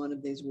 who was one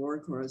of these war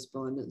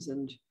correspondents,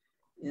 and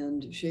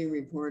she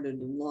reported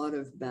a lot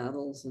of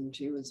battles, and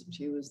she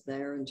was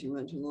there, and she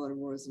went to a lot of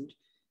wars, and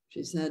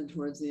she said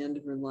towards the end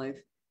of her life,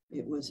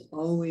 it was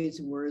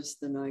always worse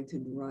than I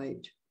could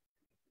write.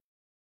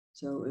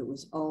 So it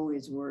was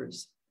always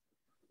worse.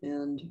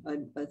 And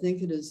I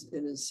think it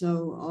is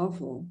so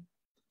awful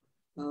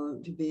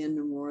to be in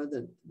the war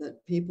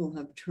that people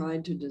have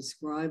tried to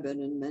describe it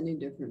in many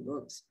different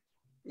books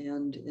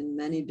and in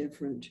many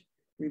different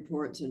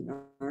reports and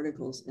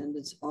articles, and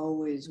it's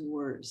always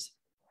worse.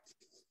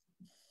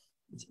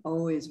 It's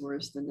always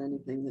worse than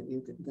anything that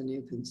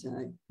you can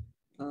say.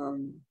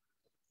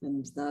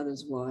 And that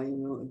is why, it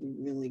would be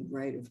really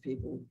great if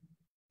people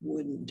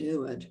wouldn't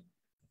do it,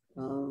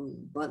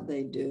 but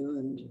they do.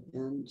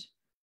 And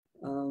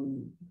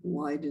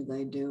why do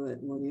they do it?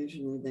 Well,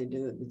 usually they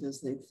do it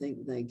because they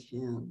think they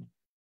can.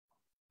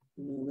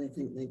 They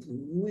think they can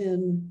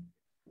win.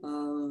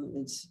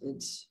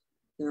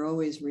 They're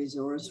always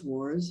resource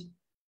wars.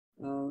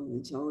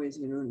 It's always,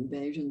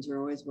 invasions are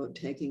always about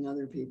taking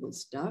other people's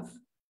stuff,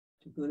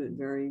 to put it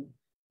very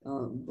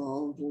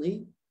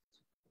baldly.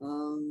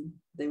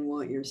 They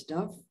want your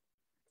stuff,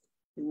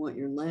 they want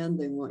your land,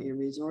 they want your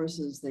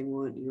resources, they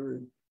want your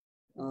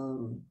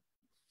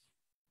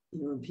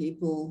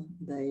people,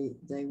 they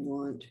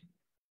want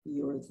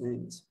your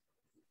things.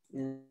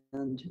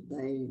 And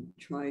they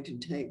try to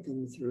take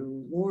them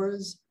through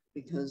wars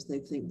because they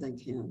think they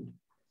can.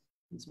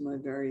 It's my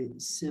very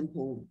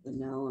simple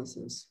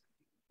analysis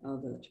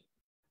of it.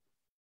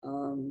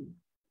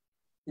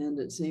 And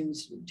it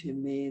seems to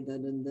me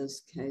that in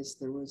this case,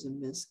 there was a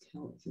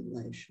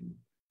miscalculation.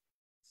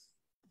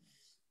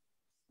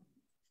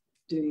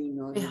 Do you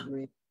not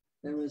agree?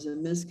 There was a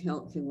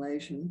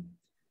miscalculation.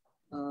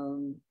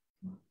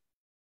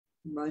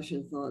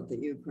 Russia thought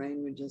that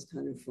Ukraine would just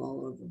kind of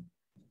fall over.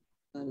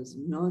 That has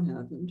not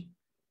happened.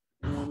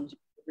 And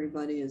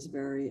everybody is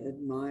very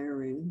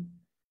admiring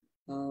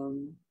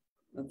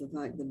of the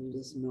fact that it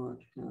has not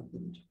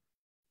happened.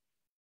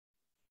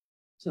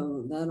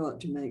 So that ought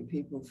to make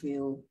people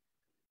feel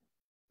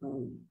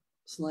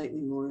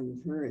slightly more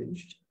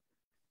encouraged.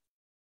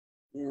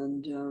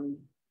 And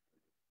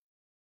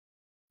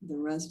the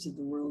rest of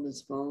the world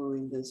is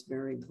following this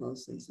very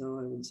closely. So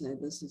I would say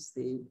this is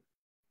the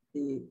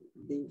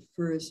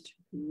first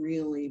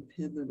really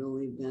pivotal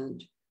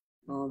event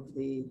of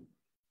the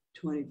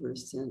 21st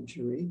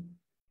century.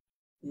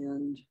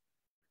 And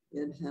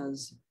it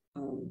has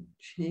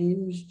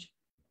changed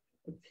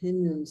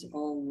opinions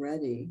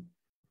already.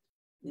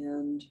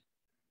 And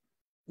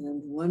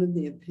one of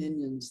the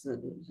opinions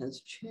that it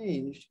has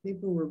changed,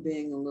 people were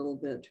being a little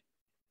bit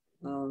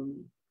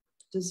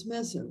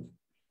dismissive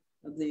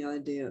of the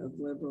idea of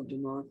liberal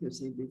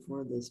democracy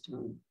before this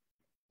time.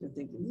 They're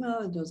thinking,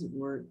 no, it doesn't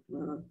work.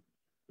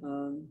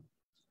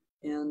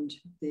 And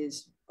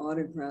these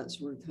autocrats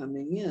were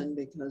coming in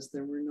because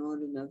there were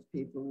not enough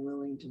people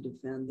willing to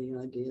defend the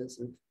ideas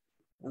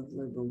of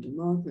liberal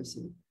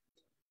democracy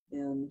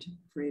and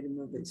freedom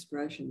of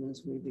expression,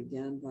 as we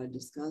began by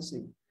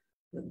discussing.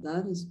 But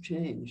that has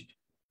changed.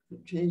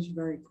 It changed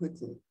very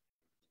quickly.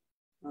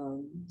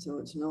 So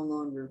it's no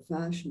longer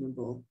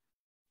fashionable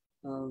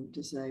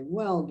to say,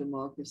 well,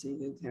 democracy,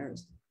 who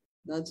cares?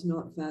 That's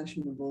not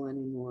fashionable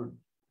anymore.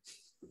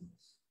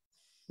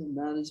 And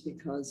that is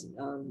because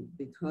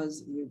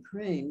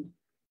Ukraine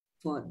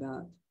fought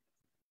back.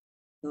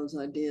 Those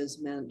ideas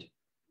meant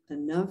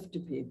enough to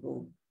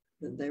people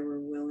that they were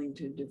willing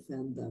to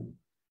defend them.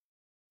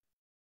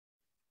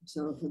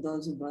 So for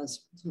those of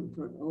us,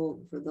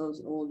 for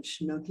those old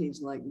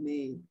schnookies like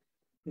me,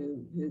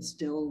 who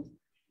still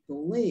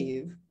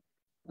believe,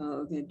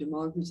 okay,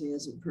 democracy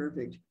isn't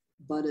perfect,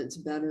 but it's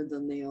better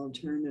than the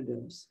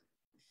alternatives.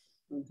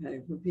 Okay,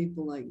 for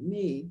people like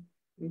me,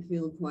 we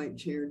feel quite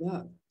cheered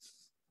up.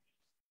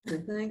 So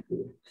thank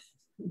you.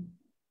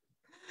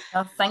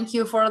 Thank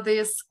you for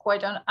this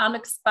quite an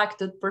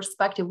unexpected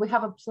perspective. We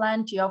have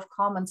plenty of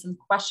comments and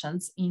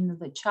questions in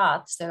the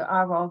chat, so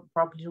I will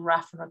probably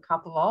refer a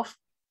couple of.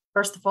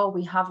 First of all,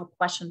 we have a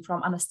question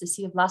from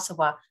Anastasia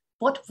Vlasova.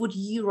 what would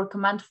you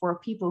recommend for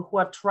people who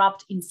are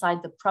trapped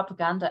inside the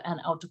propaganda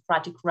and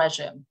autocratic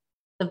regime?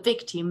 The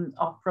victim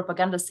of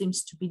propaganda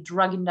seems to be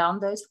dragging down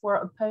those who are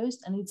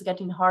opposed, and it's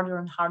getting harder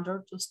and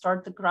harder to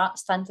stand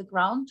the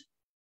ground.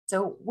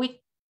 So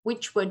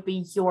which would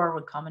be your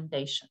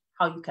recommendation,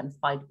 how you can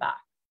fight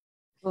back?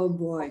 Oh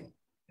boy,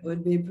 it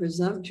would be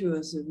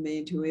presumptuous of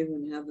me to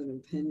even have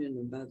an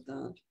opinion about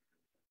that.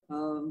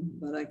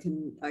 But I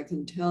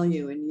can tell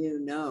you, and you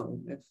know,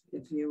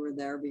 if you were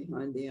there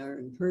behind the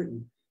Iron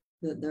Curtain,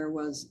 that there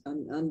was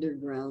an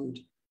underground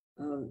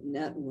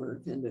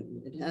network, and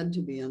it had to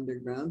be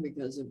underground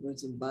because if it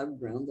was above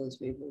ground, those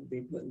people would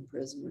be put in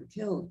prison or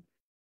killed.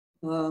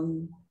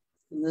 And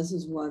this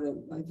is what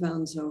I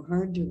found so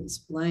hard to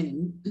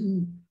explain.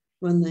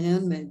 When The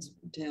Handmaid's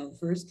Tale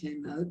first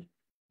came out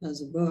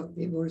as a book,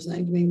 people were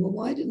saying to me, well,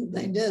 why didn't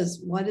they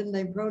this? Why didn't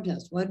they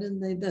protest? Why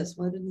didn't they this?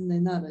 Why didn't they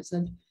that? I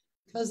said,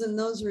 because in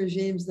those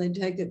regimes,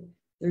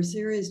 they're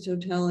serious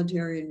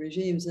totalitarian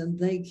regimes, and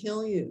they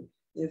kill you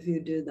if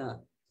you do that.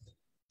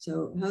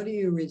 So how do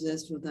you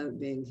resist without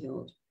being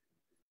killed?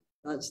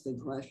 That's the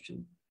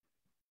question.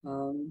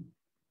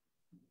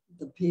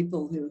 The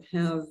people who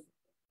have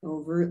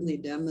overtly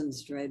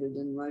demonstrated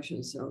in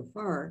Russia so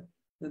far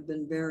have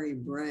been very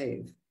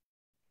brave,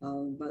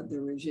 but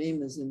the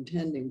regime is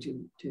intending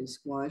to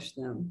squash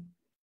them.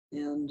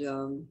 And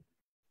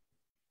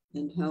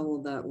how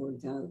will that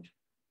work out?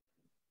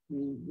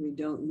 We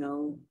don't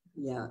know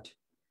yet.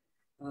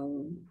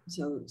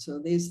 So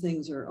these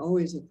things are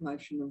always a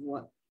question of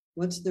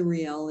what's the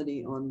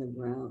reality on the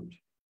ground?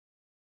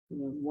 You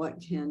know,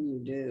 what can you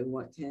do?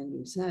 What can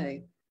you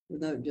say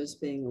without just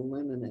being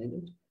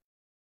eliminated?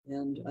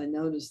 And I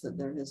noticed that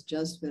there has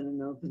just been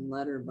an open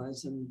letter by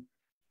some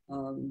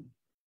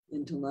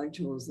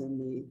intellectuals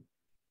in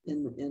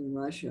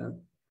Russia.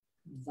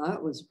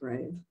 That was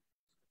brave.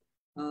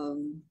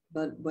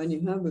 But when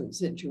you have a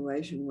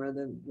situation where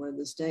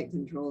the state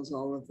controls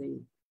all of the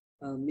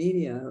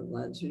media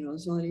outlets, you know,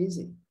 it's not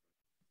easy.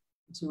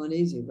 It's not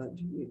easy, but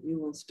you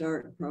will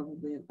start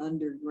probably an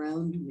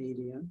underground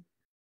media,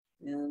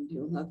 and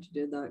you'll have to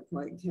do that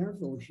quite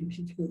carefully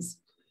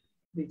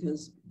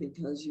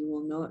because you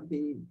will not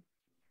be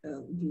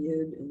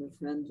viewed in a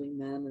friendly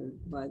manner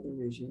by the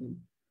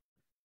regime.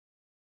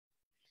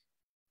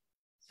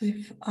 So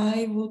if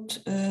I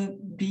would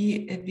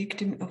be a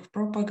victim of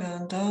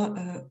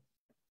propaganda,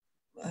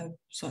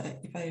 so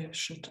if I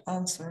should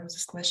answer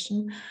this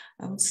question,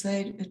 I would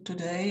say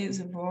today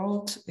the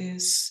world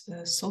is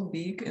so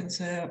big and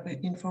the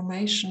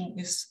information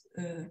is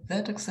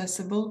that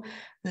accessible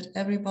that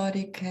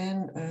everybody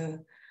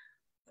can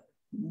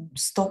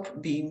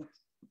stop being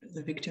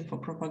the victim for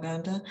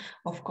propaganda.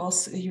 Of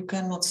course, you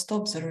cannot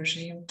stop the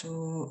regime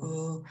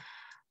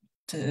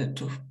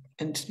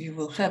and you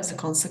will have the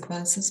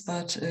consequences,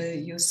 but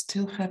you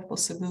still have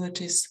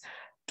possibilities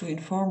to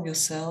inform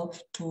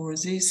yourself, to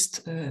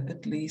resist,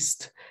 at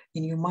least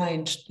in your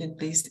mind,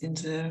 at least in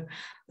the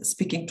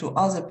speaking to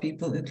other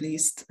people, at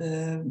least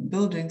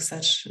building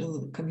such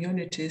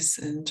communities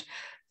and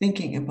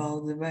thinking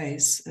about the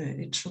ways.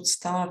 It should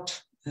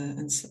start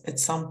at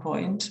some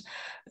point,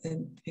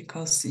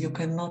 because you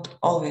cannot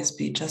always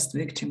be just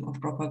victim of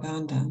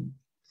propaganda.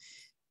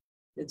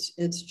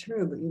 It's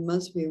true, but you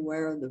must be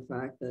aware of the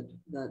fact that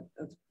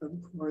of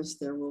course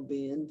there will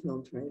be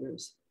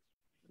infiltrators.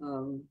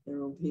 There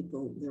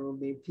will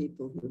be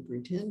people who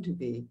pretend to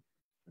be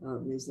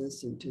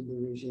resistant to the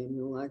regime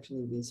who will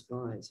actually be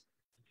spies.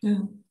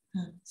 Yeah.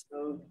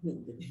 So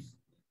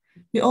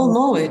we all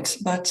know it,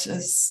 but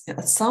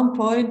at some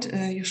point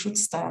you should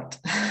start.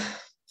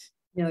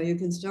 Yeah, you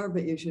can start,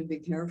 but you should be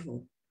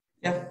careful.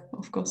 Yeah,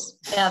 of course.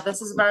 Yeah,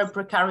 this is a very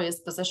precarious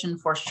position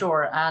for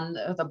sure. And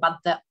but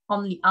the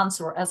only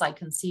answer, as I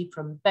can see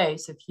from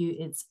both of you,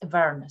 is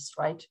awareness,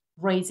 right?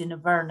 Raising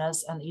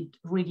awareness, and it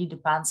really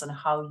depends on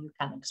how you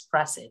can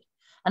express it.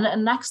 And the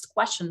next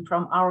question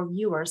from our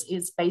viewers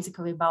is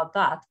basically about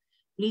that.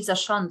 Lisa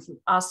Shantl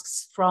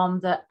asks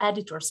from the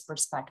editor's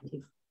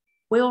perspective,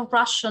 will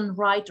Russian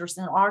writers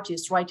and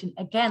artists writing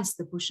against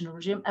the Putin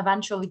regime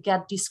eventually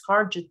get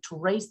discouraged to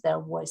raise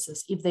their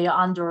voices if they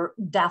are under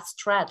death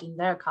threat in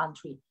their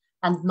country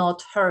and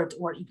not heard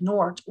or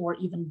ignored or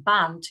even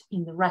banned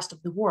in the rest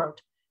of the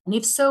world? And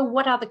if so,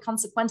 what are the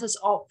consequences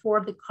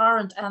for the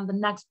current and the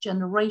next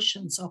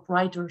generations of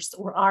writers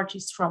or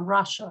artists from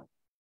Russia?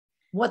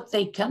 What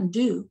they can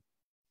do,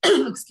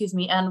 excuse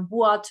me, and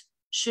what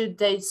should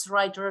these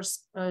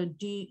writers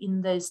do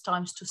in these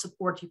times to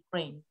support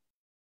Ukraine?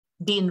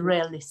 Being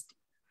realistic,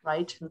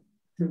 right?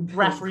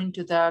 Referring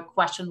to the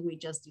question we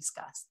just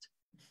discussed.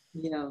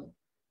 Yeah.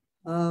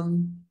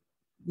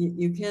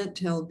 You can't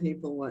tell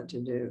people what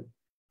to do.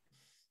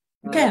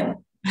 You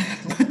can,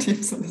 but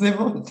if they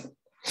won't.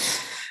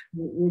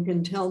 You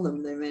can tell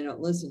them, they may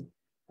not listen,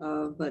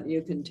 but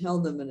you can tell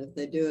them, and if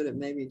they do it, it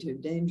may be too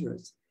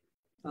dangerous.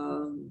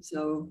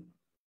 So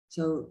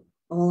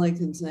all I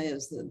can say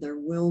is that there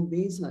will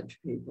be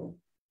such people.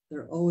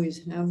 There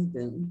always have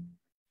been.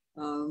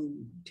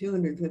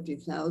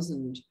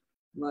 250,000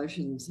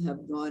 Russians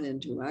have gone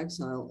into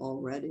exile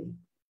already.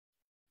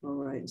 All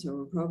right, so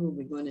we're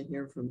probably going to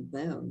hear from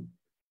them,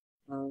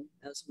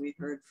 as we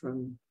heard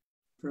from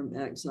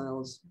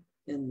exiles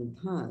in the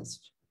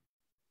past.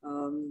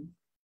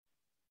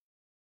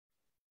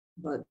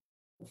 But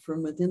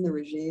from within the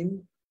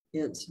regime,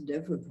 it's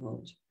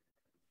difficult.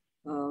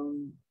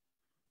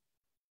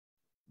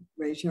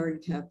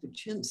 Ryszard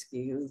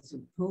Kapuscinski, who's a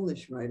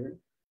Polish writer,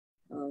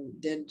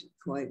 did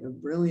quite a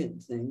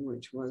brilliant thing,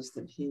 which was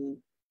that he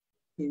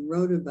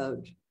wrote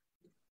about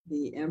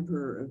the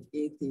emperor of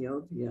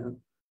Ethiopia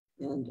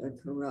and a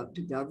corrupt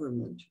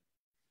government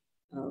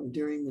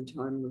during the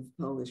time of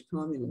Polish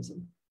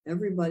communism.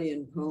 Everybody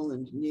in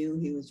Poland knew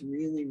he was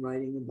really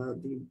writing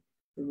about the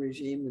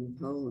regime in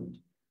Poland,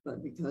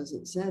 but because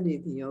it said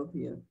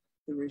Ethiopia,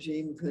 the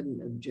regime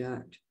couldn't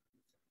object.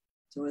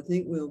 So I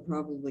think we'll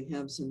probably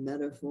have some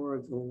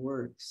metaphorical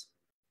works.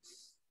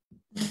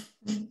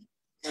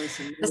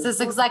 This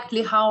is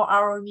exactly how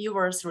our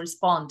viewers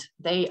respond.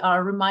 They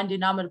are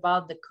reminding them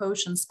about the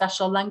quotient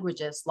special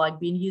languages like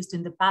being used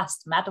in the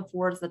past,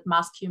 metaphors that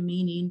mask your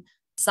meaning.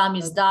 Some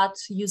is that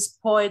use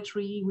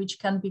poetry, which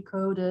can be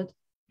coded.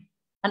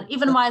 And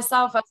even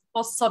myself as a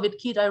post-Soviet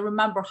kid, I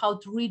remember how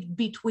to read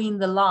between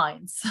the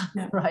lines,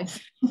 right?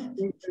 I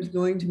think there's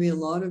going to be a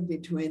lot of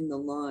between the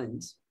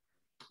lines.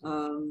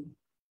 And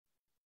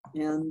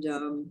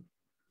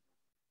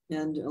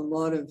a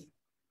lot of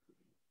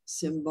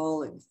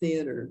symbolic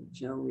theater,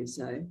 shall we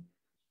say,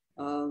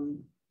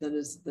 that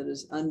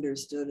is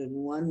understood in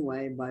one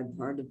way by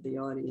part of the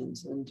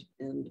audience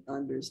and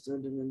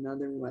understood in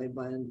another way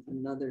by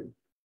another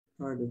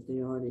part of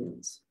the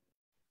audience.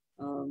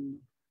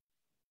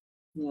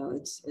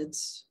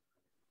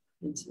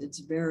 It's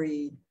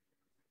very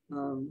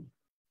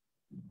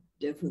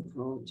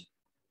difficult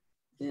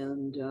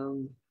and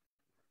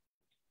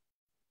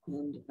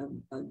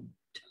a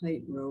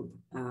tightrope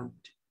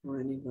act for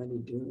anybody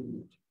doing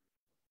it.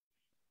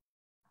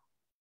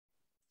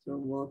 So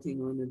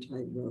walking on a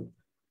tightrope.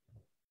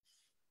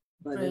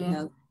 But it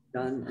has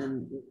been done,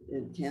 and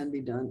it can be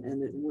done,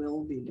 and it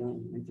will be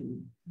done. I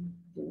can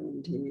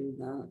guarantee you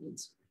that.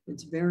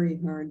 It's very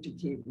hard to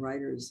keep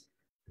writers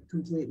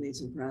completely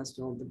suppressed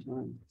all the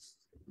time.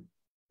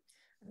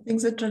 I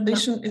think the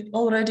tradition is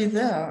already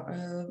there.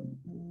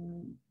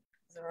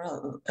 There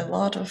are a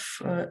lot of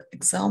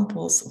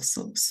examples of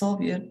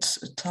Soviet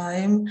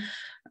time,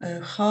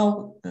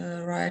 how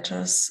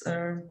writers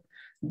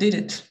did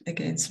it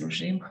against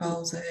regime,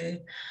 how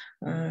they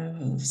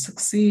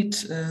succeed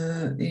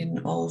in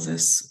all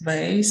these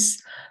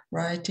ways,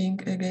 writing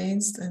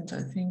against, and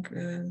I think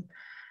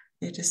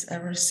it is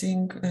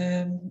everything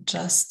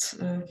just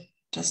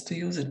to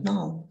use it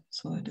now.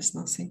 So it is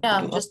nothing.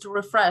 Yeah, just to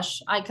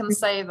refresh, I can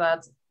say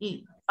that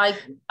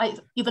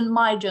even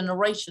my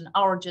generation,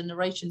 our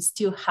generation,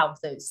 still have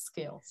those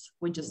skills.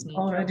 We just need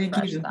already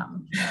to refresh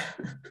them.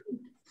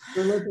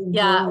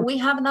 Yeah, we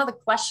have another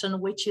question,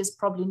 which is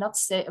probably not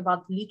say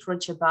about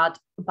literature, but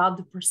about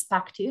the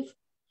perspective.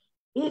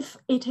 If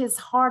it is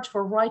hard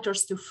for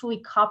writers to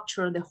fully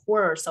capture the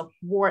horrors of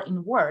war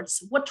in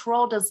words, what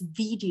role does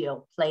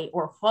video play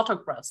or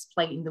photographs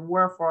play in the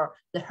war for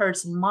the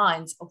hearts and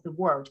minds of the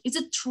world? Is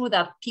it true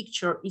that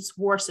picture is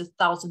worth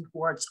 1,000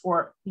 words,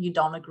 or you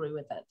don't agree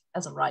with it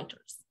as a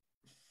writers?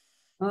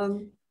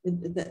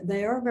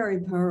 They are very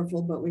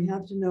powerful, but we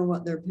have to know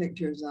what they're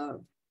pictures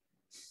of.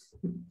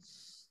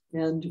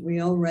 And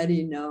we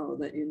already know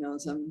that,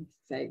 some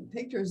fake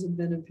pictures have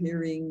been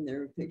appearing.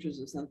 They're pictures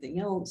of something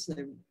else.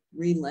 They're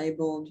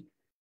relabeled.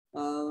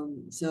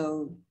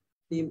 So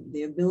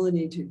the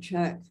ability to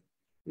check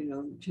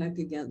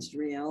against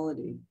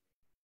reality,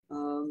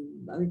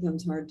 that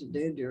becomes hard to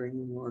do during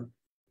the war.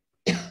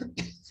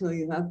 So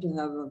you have to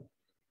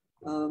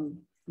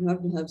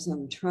have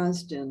some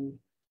trust in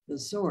the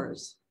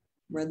source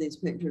where these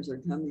pictures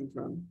are coming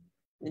from,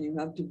 and you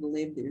have to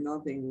believe that you're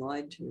not being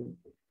lied to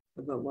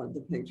about what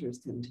the pictures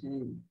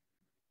contain.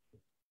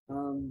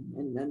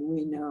 And then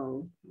we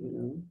know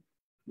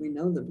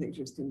the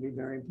pictures can be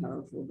very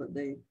powerful, but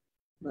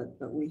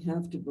we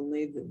have to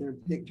believe that they're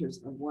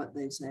pictures of what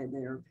they say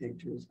they are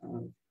pictures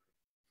of.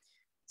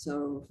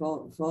 So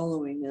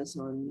following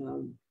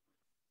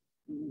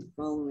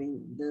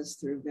this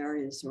through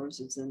various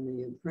sources in the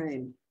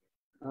Ukraine,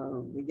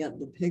 we get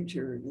the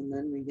picture, and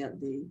then we get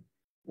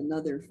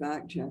another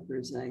fact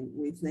checker saying,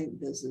 we think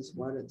this is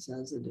what it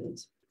says it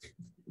is.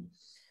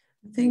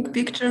 I think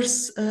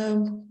pictures,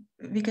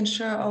 we can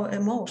share our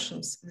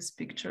emotions with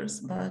pictures,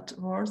 but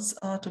words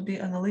are to be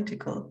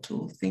analytical,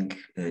 to think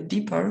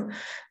deeper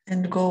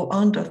and go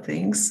under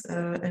things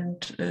and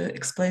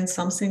explain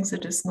something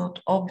that is not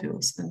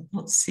obvious and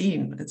not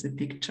seen as a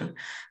picture.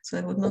 So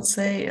I would not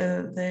say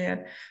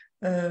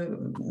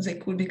they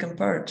could be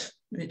compared,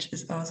 which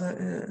is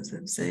other,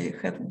 they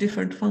have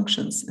different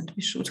functions, and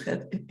we should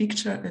have a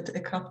picture and a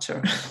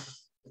capture.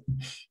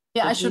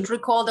 Yeah, I should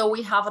recall that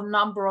we have a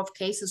number of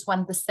cases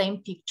when the same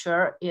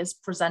picture is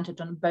presented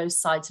on both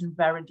sides in a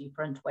very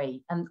different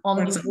way, and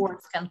only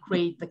words can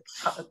create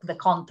the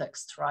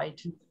context,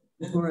 right?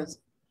 Of course,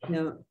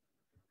 yeah.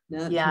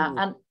 Yeah,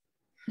 and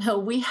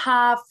We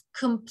have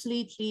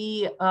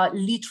completely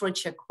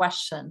literature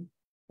question.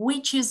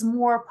 Which is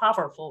more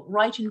powerful,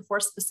 writing for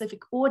a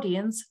specific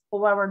audience,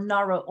 however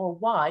narrow or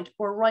wide,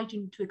 or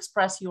writing to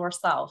express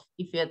yourself,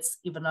 if it's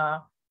even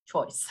a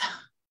choice?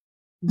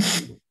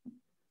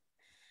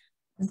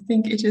 I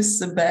think it is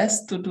the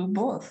best to do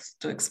both,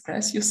 to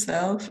express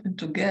yourself and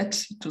to get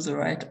to the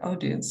right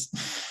audience.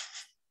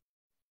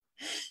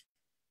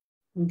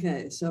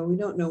 Okay, so we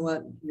don't know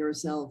what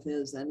yourself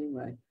is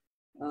anyway,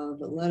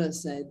 but let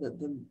us say that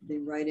the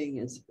writing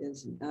is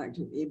an act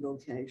of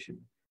evocation,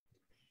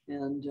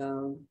 and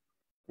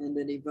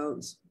it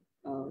evokes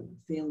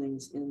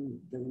feelings in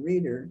the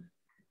reader,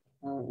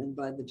 and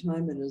by the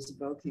time it is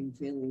evoking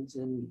feelings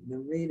in the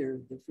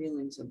reader, the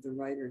feelings of the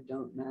writer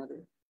don't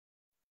matter.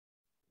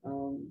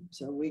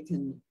 So we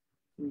can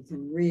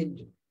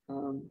read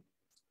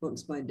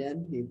books by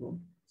dead people.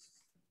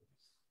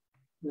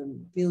 The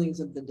feelings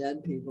of the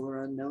dead people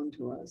are unknown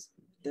to us.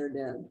 They're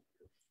dead.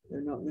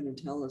 They're not going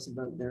to tell us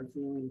about their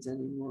feelings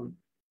anymore.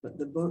 But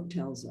the book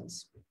tells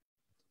us.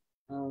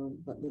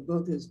 But the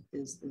book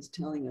is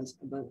telling us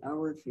about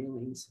our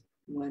feelings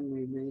when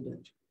we read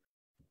it.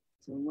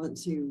 So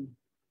once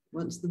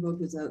the book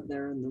is out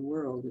there in the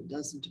world, it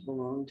doesn't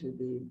belong to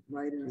the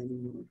writer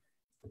anymore.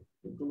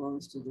 It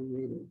belongs to the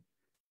reader.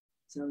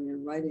 So you're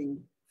writing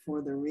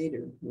for the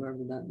reader,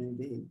 whoever that may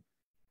be.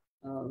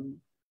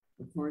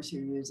 Of course,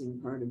 you're using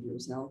part of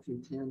yourself.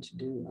 You can't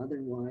do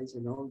otherwise.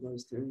 It all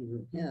goes through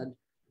your head.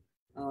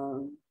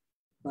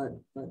 But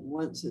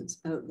once it's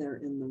out there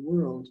in the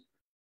world,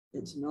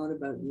 it's not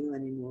about you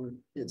anymore.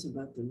 It's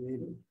about the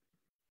reader.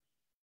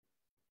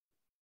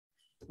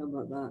 How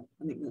about that?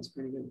 I think that's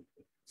pretty good.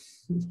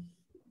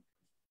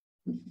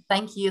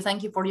 Thank you.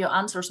 Thank you for your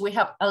answers. We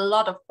have a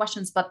lot of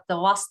questions, but the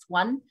last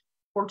one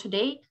for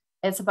today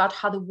is about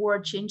how the war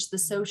changed the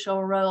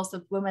social roles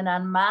of women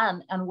and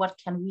men, and what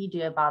can we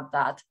do about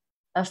that?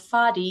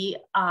 Fadi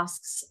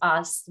asks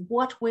us,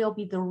 what will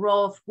be the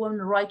role of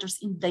women writers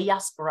in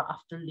diaspora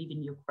after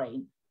leaving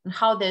Ukraine, and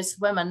how these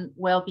women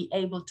will be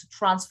able to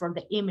transfer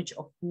the image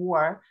of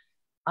war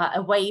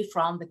away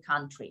from the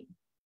country?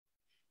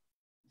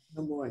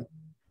 Oh boy.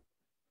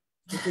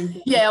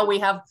 Yeah, we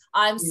have.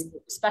 I'm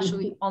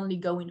especially only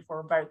going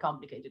for very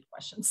complicated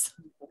questions.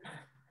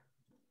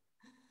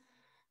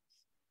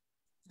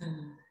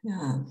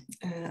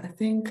 I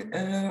think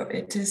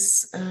it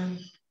is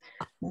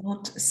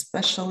not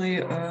especially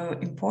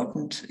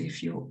important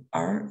if you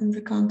are in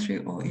the country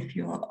or if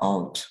you are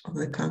out of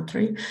the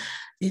country.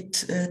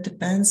 It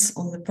depends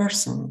on the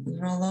person.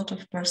 There are a lot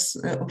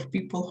of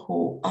people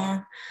who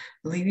are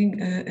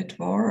living at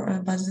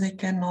war, but they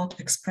cannot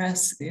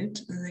express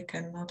it, they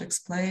cannot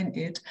explain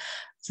it,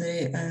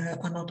 they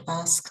are not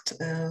asked,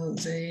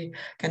 they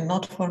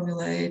cannot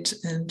formulate,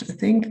 and I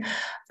think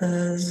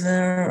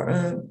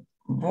their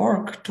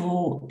work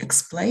to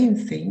explain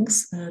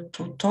things,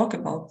 to talk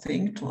about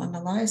things, to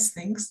analyze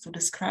things, to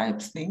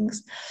describe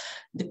things,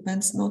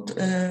 depends not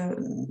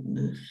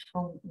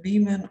from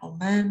women or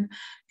men.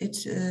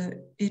 It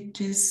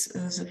is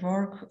the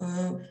work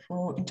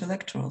for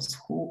intellectuals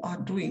who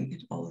are doing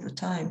it all the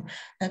time,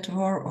 at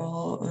war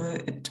or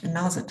at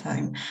another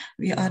time.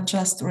 We are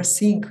just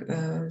receiving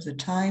the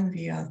time,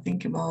 we are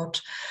thinking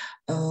about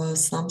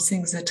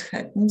something that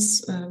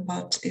happens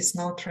but is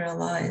not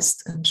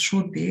realized and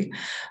should be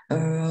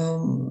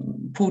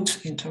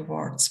put into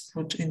words,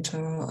 put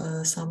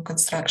into some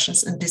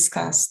constructions and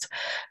discussed.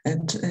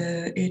 And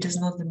it is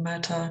not the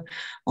matter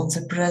on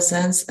the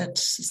presence at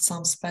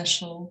some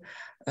special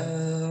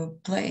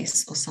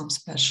place or some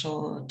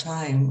special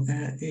time.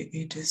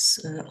 It is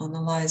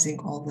analyzing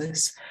all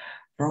this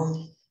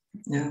from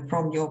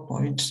your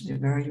point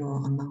where you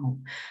are now,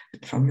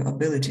 from your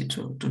ability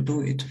to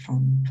do it,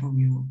 from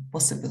your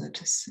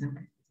possibilities.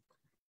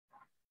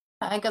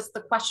 I guess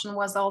the question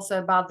was also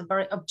about the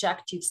very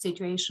objective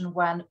situation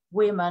when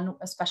women,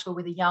 especially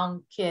with the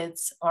young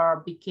kids,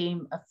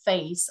 became a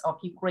face of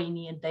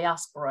Ukrainian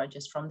diaspora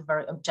just from the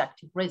very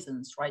objective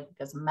reasons, right?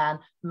 Because men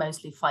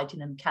mostly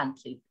fighting and can't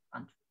leave the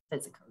country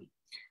physically,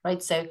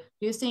 right? So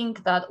do you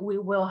think that we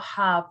will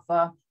have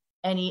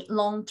any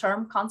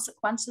long-term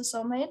consequences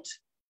on it?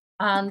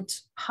 And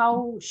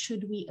how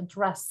should we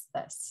address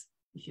this,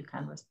 if you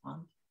can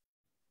respond?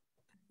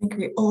 I think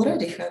we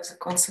already have the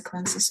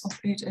consequences of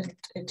it, and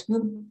it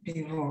will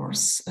be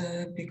worse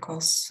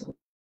because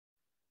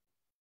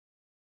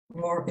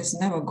war is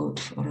never good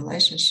for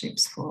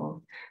relationships,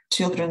 for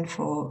children,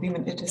 for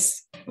women. It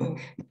is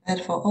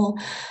bad for all,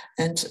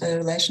 and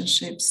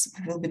relationships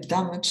will be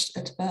damaged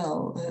as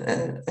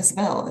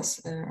well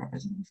as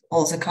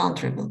all the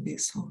country will be.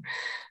 So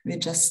we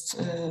just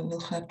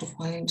will have to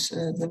find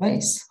the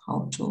ways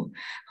how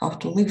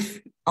to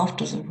live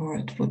after the war.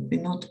 It would be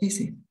not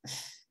easy.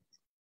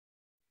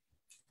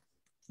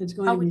 It's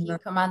going How to would be you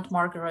comment,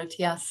 Margaret?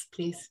 Yes,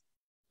 please.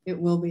 It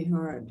will be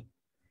hard.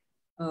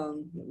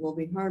 It will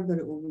be hard, but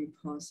it will be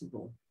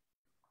possible.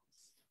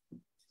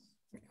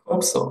 I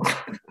hope so.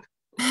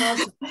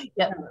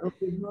 Yeah, it will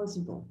be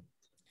possible.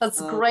 That's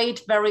a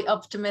great, very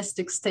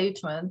optimistic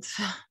statement.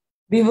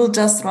 We will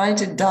just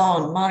write it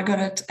down.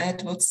 Margaret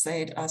Atwood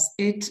said us,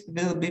 it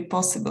will be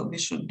possible. We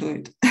should do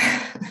it.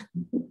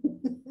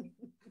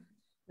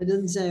 I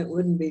didn't say it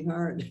wouldn't be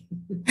hard.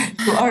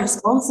 You are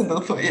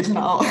responsible for it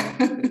now.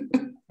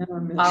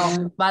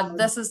 Wow, but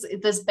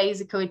this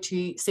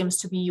basically seems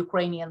to be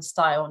Ukrainian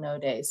style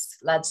nowadays.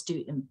 Let's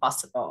do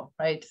impossible,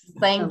 right?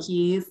 Thank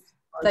you.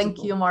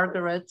 Thank you,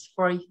 Margaret,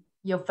 for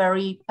your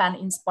very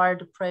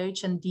pen-inspired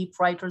approach and deep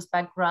writer's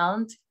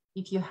background.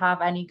 If you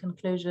have any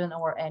conclusion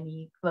or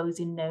any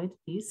closing note,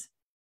 please.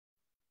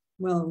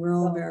 Well,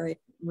 we're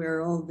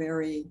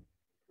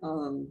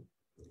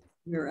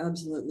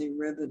absolutely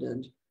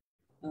riveted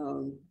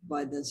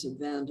by this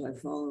event. I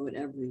follow it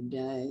every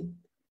day,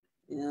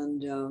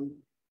 and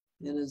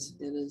it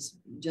is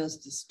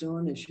just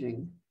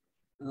astonishing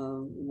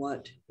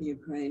what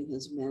Ukraine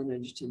has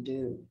managed to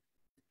do.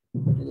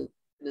 It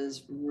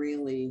is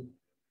really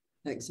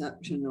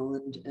exceptional,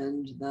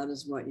 and that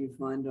is what you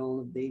find all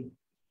of the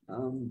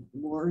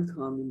war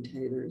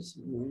commentators,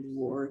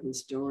 war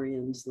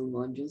historians, the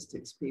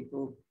logistics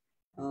people,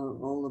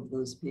 all of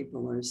those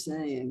people are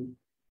saying,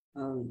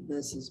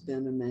 this has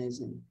been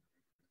amazing.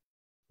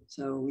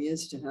 So we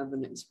used to have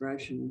an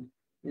expression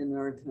in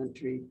our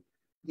country,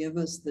 give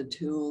us the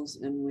tools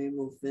and we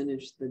will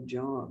finish the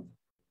job.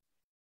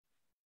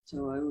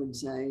 So I would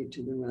say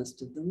to the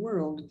rest of the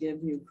world,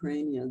 give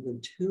Ukraine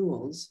the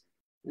tools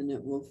and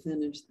it will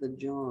finish the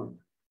job.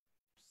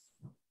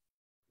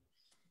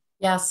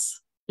 Yes,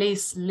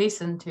 please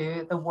listen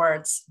to the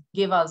words,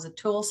 give us the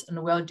tools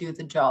and we'll do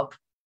the job.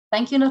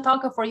 Thank you,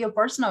 Natalka, for your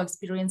personal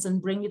experience in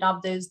bringing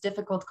up those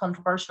difficult,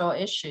 controversial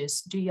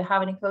issues. Do you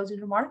have any closing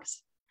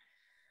remarks?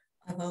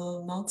 I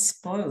will not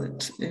spoil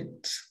it.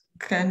 It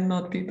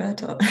cannot be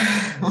better.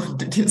 What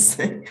did you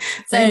say?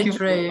 Thank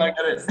you,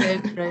 Margaret.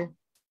 So true.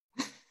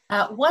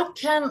 What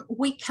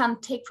we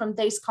can take from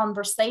today's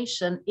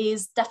conversation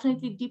is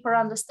definitely deeper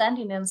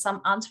understanding and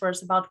some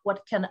answers about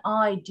what can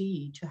I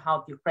do to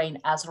help Ukraine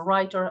as a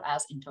writer,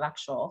 as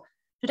intellectual.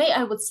 Today,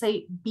 I would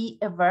say be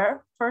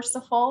aware, first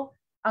of all,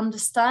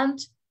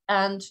 understand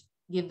and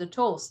give the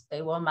tools.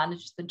 They will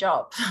manage the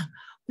job.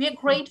 We are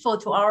grateful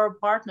to our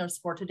partners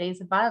for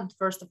today's event.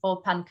 First of all,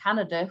 PEN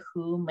Canada,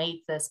 who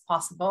made this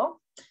possible.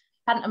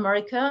 PEN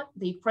America,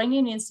 the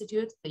Ukrainian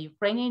Institute, the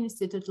Ukrainian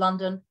Institute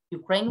London,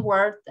 Ukraine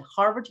World, the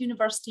Harvard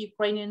University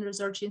Ukrainian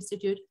Research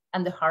Institute,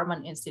 and the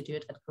Harman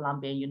Institute at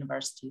Columbia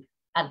University,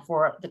 and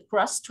for the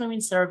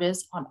cross-streaming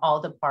service on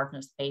all the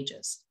partners'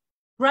 pages.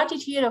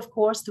 Gratitude, of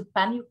course, to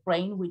PEN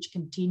Ukraine, which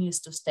continues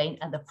to stay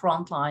at the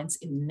front lines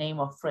in the name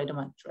of freedom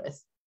and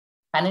truth.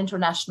 PEN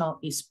International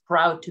is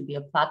proud to be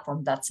a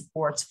platform that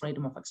supports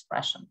freedom of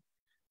expression.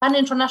 PEN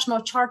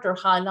International Charter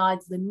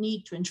highlights the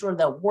need to ensure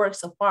that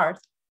works of art,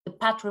 the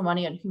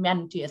patrimony and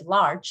humanity at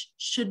large,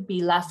 should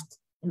be left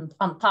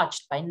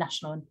untouched by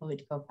national and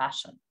political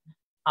passion.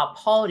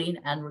 Upholding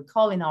and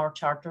recalling our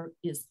charter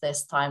is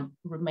this time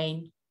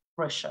remain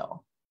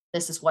crucial.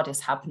 This is what is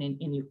happening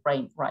in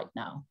Ukraine right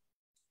now.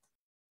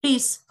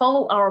 Please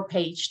follow our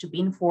page to be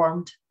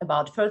informed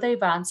about further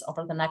events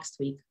over the next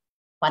week.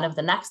 One of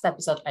the next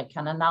episodes I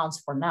can announce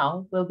for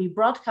now will be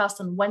broadcast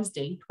on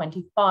Wednesday,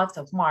 25th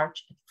of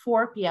March at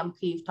 4 p.m.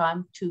 Kyiv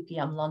time, 2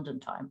 p.m. London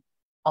time.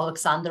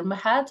 Alexander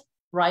Mehed,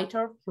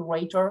 writer,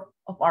 curator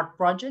of art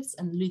projects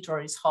and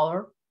literary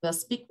scholar, will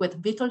speak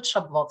with Witold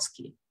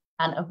Szablowski,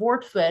 an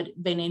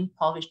award-winning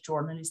Polish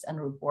journalist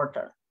and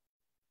reporter.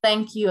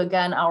 Thank you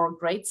again, our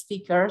great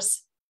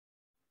speakers.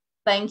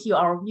 Thank you,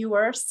 our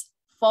viewers.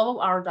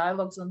 Follow our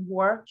dialogues on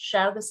war,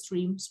 share the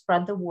stream,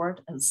 spread the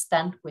word, and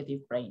stand with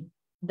Ukraine.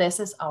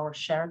 This is our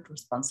shared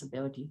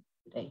responsibility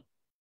today.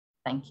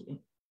 Thank you.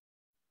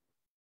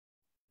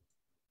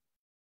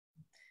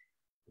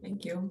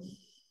 Thank you.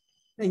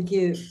 Thank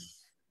you.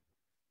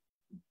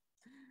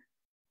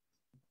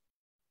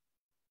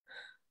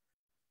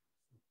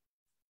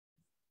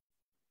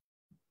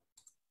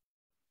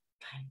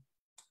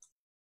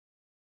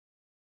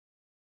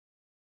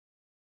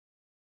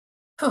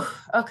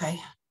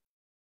 Okay,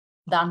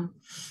 done.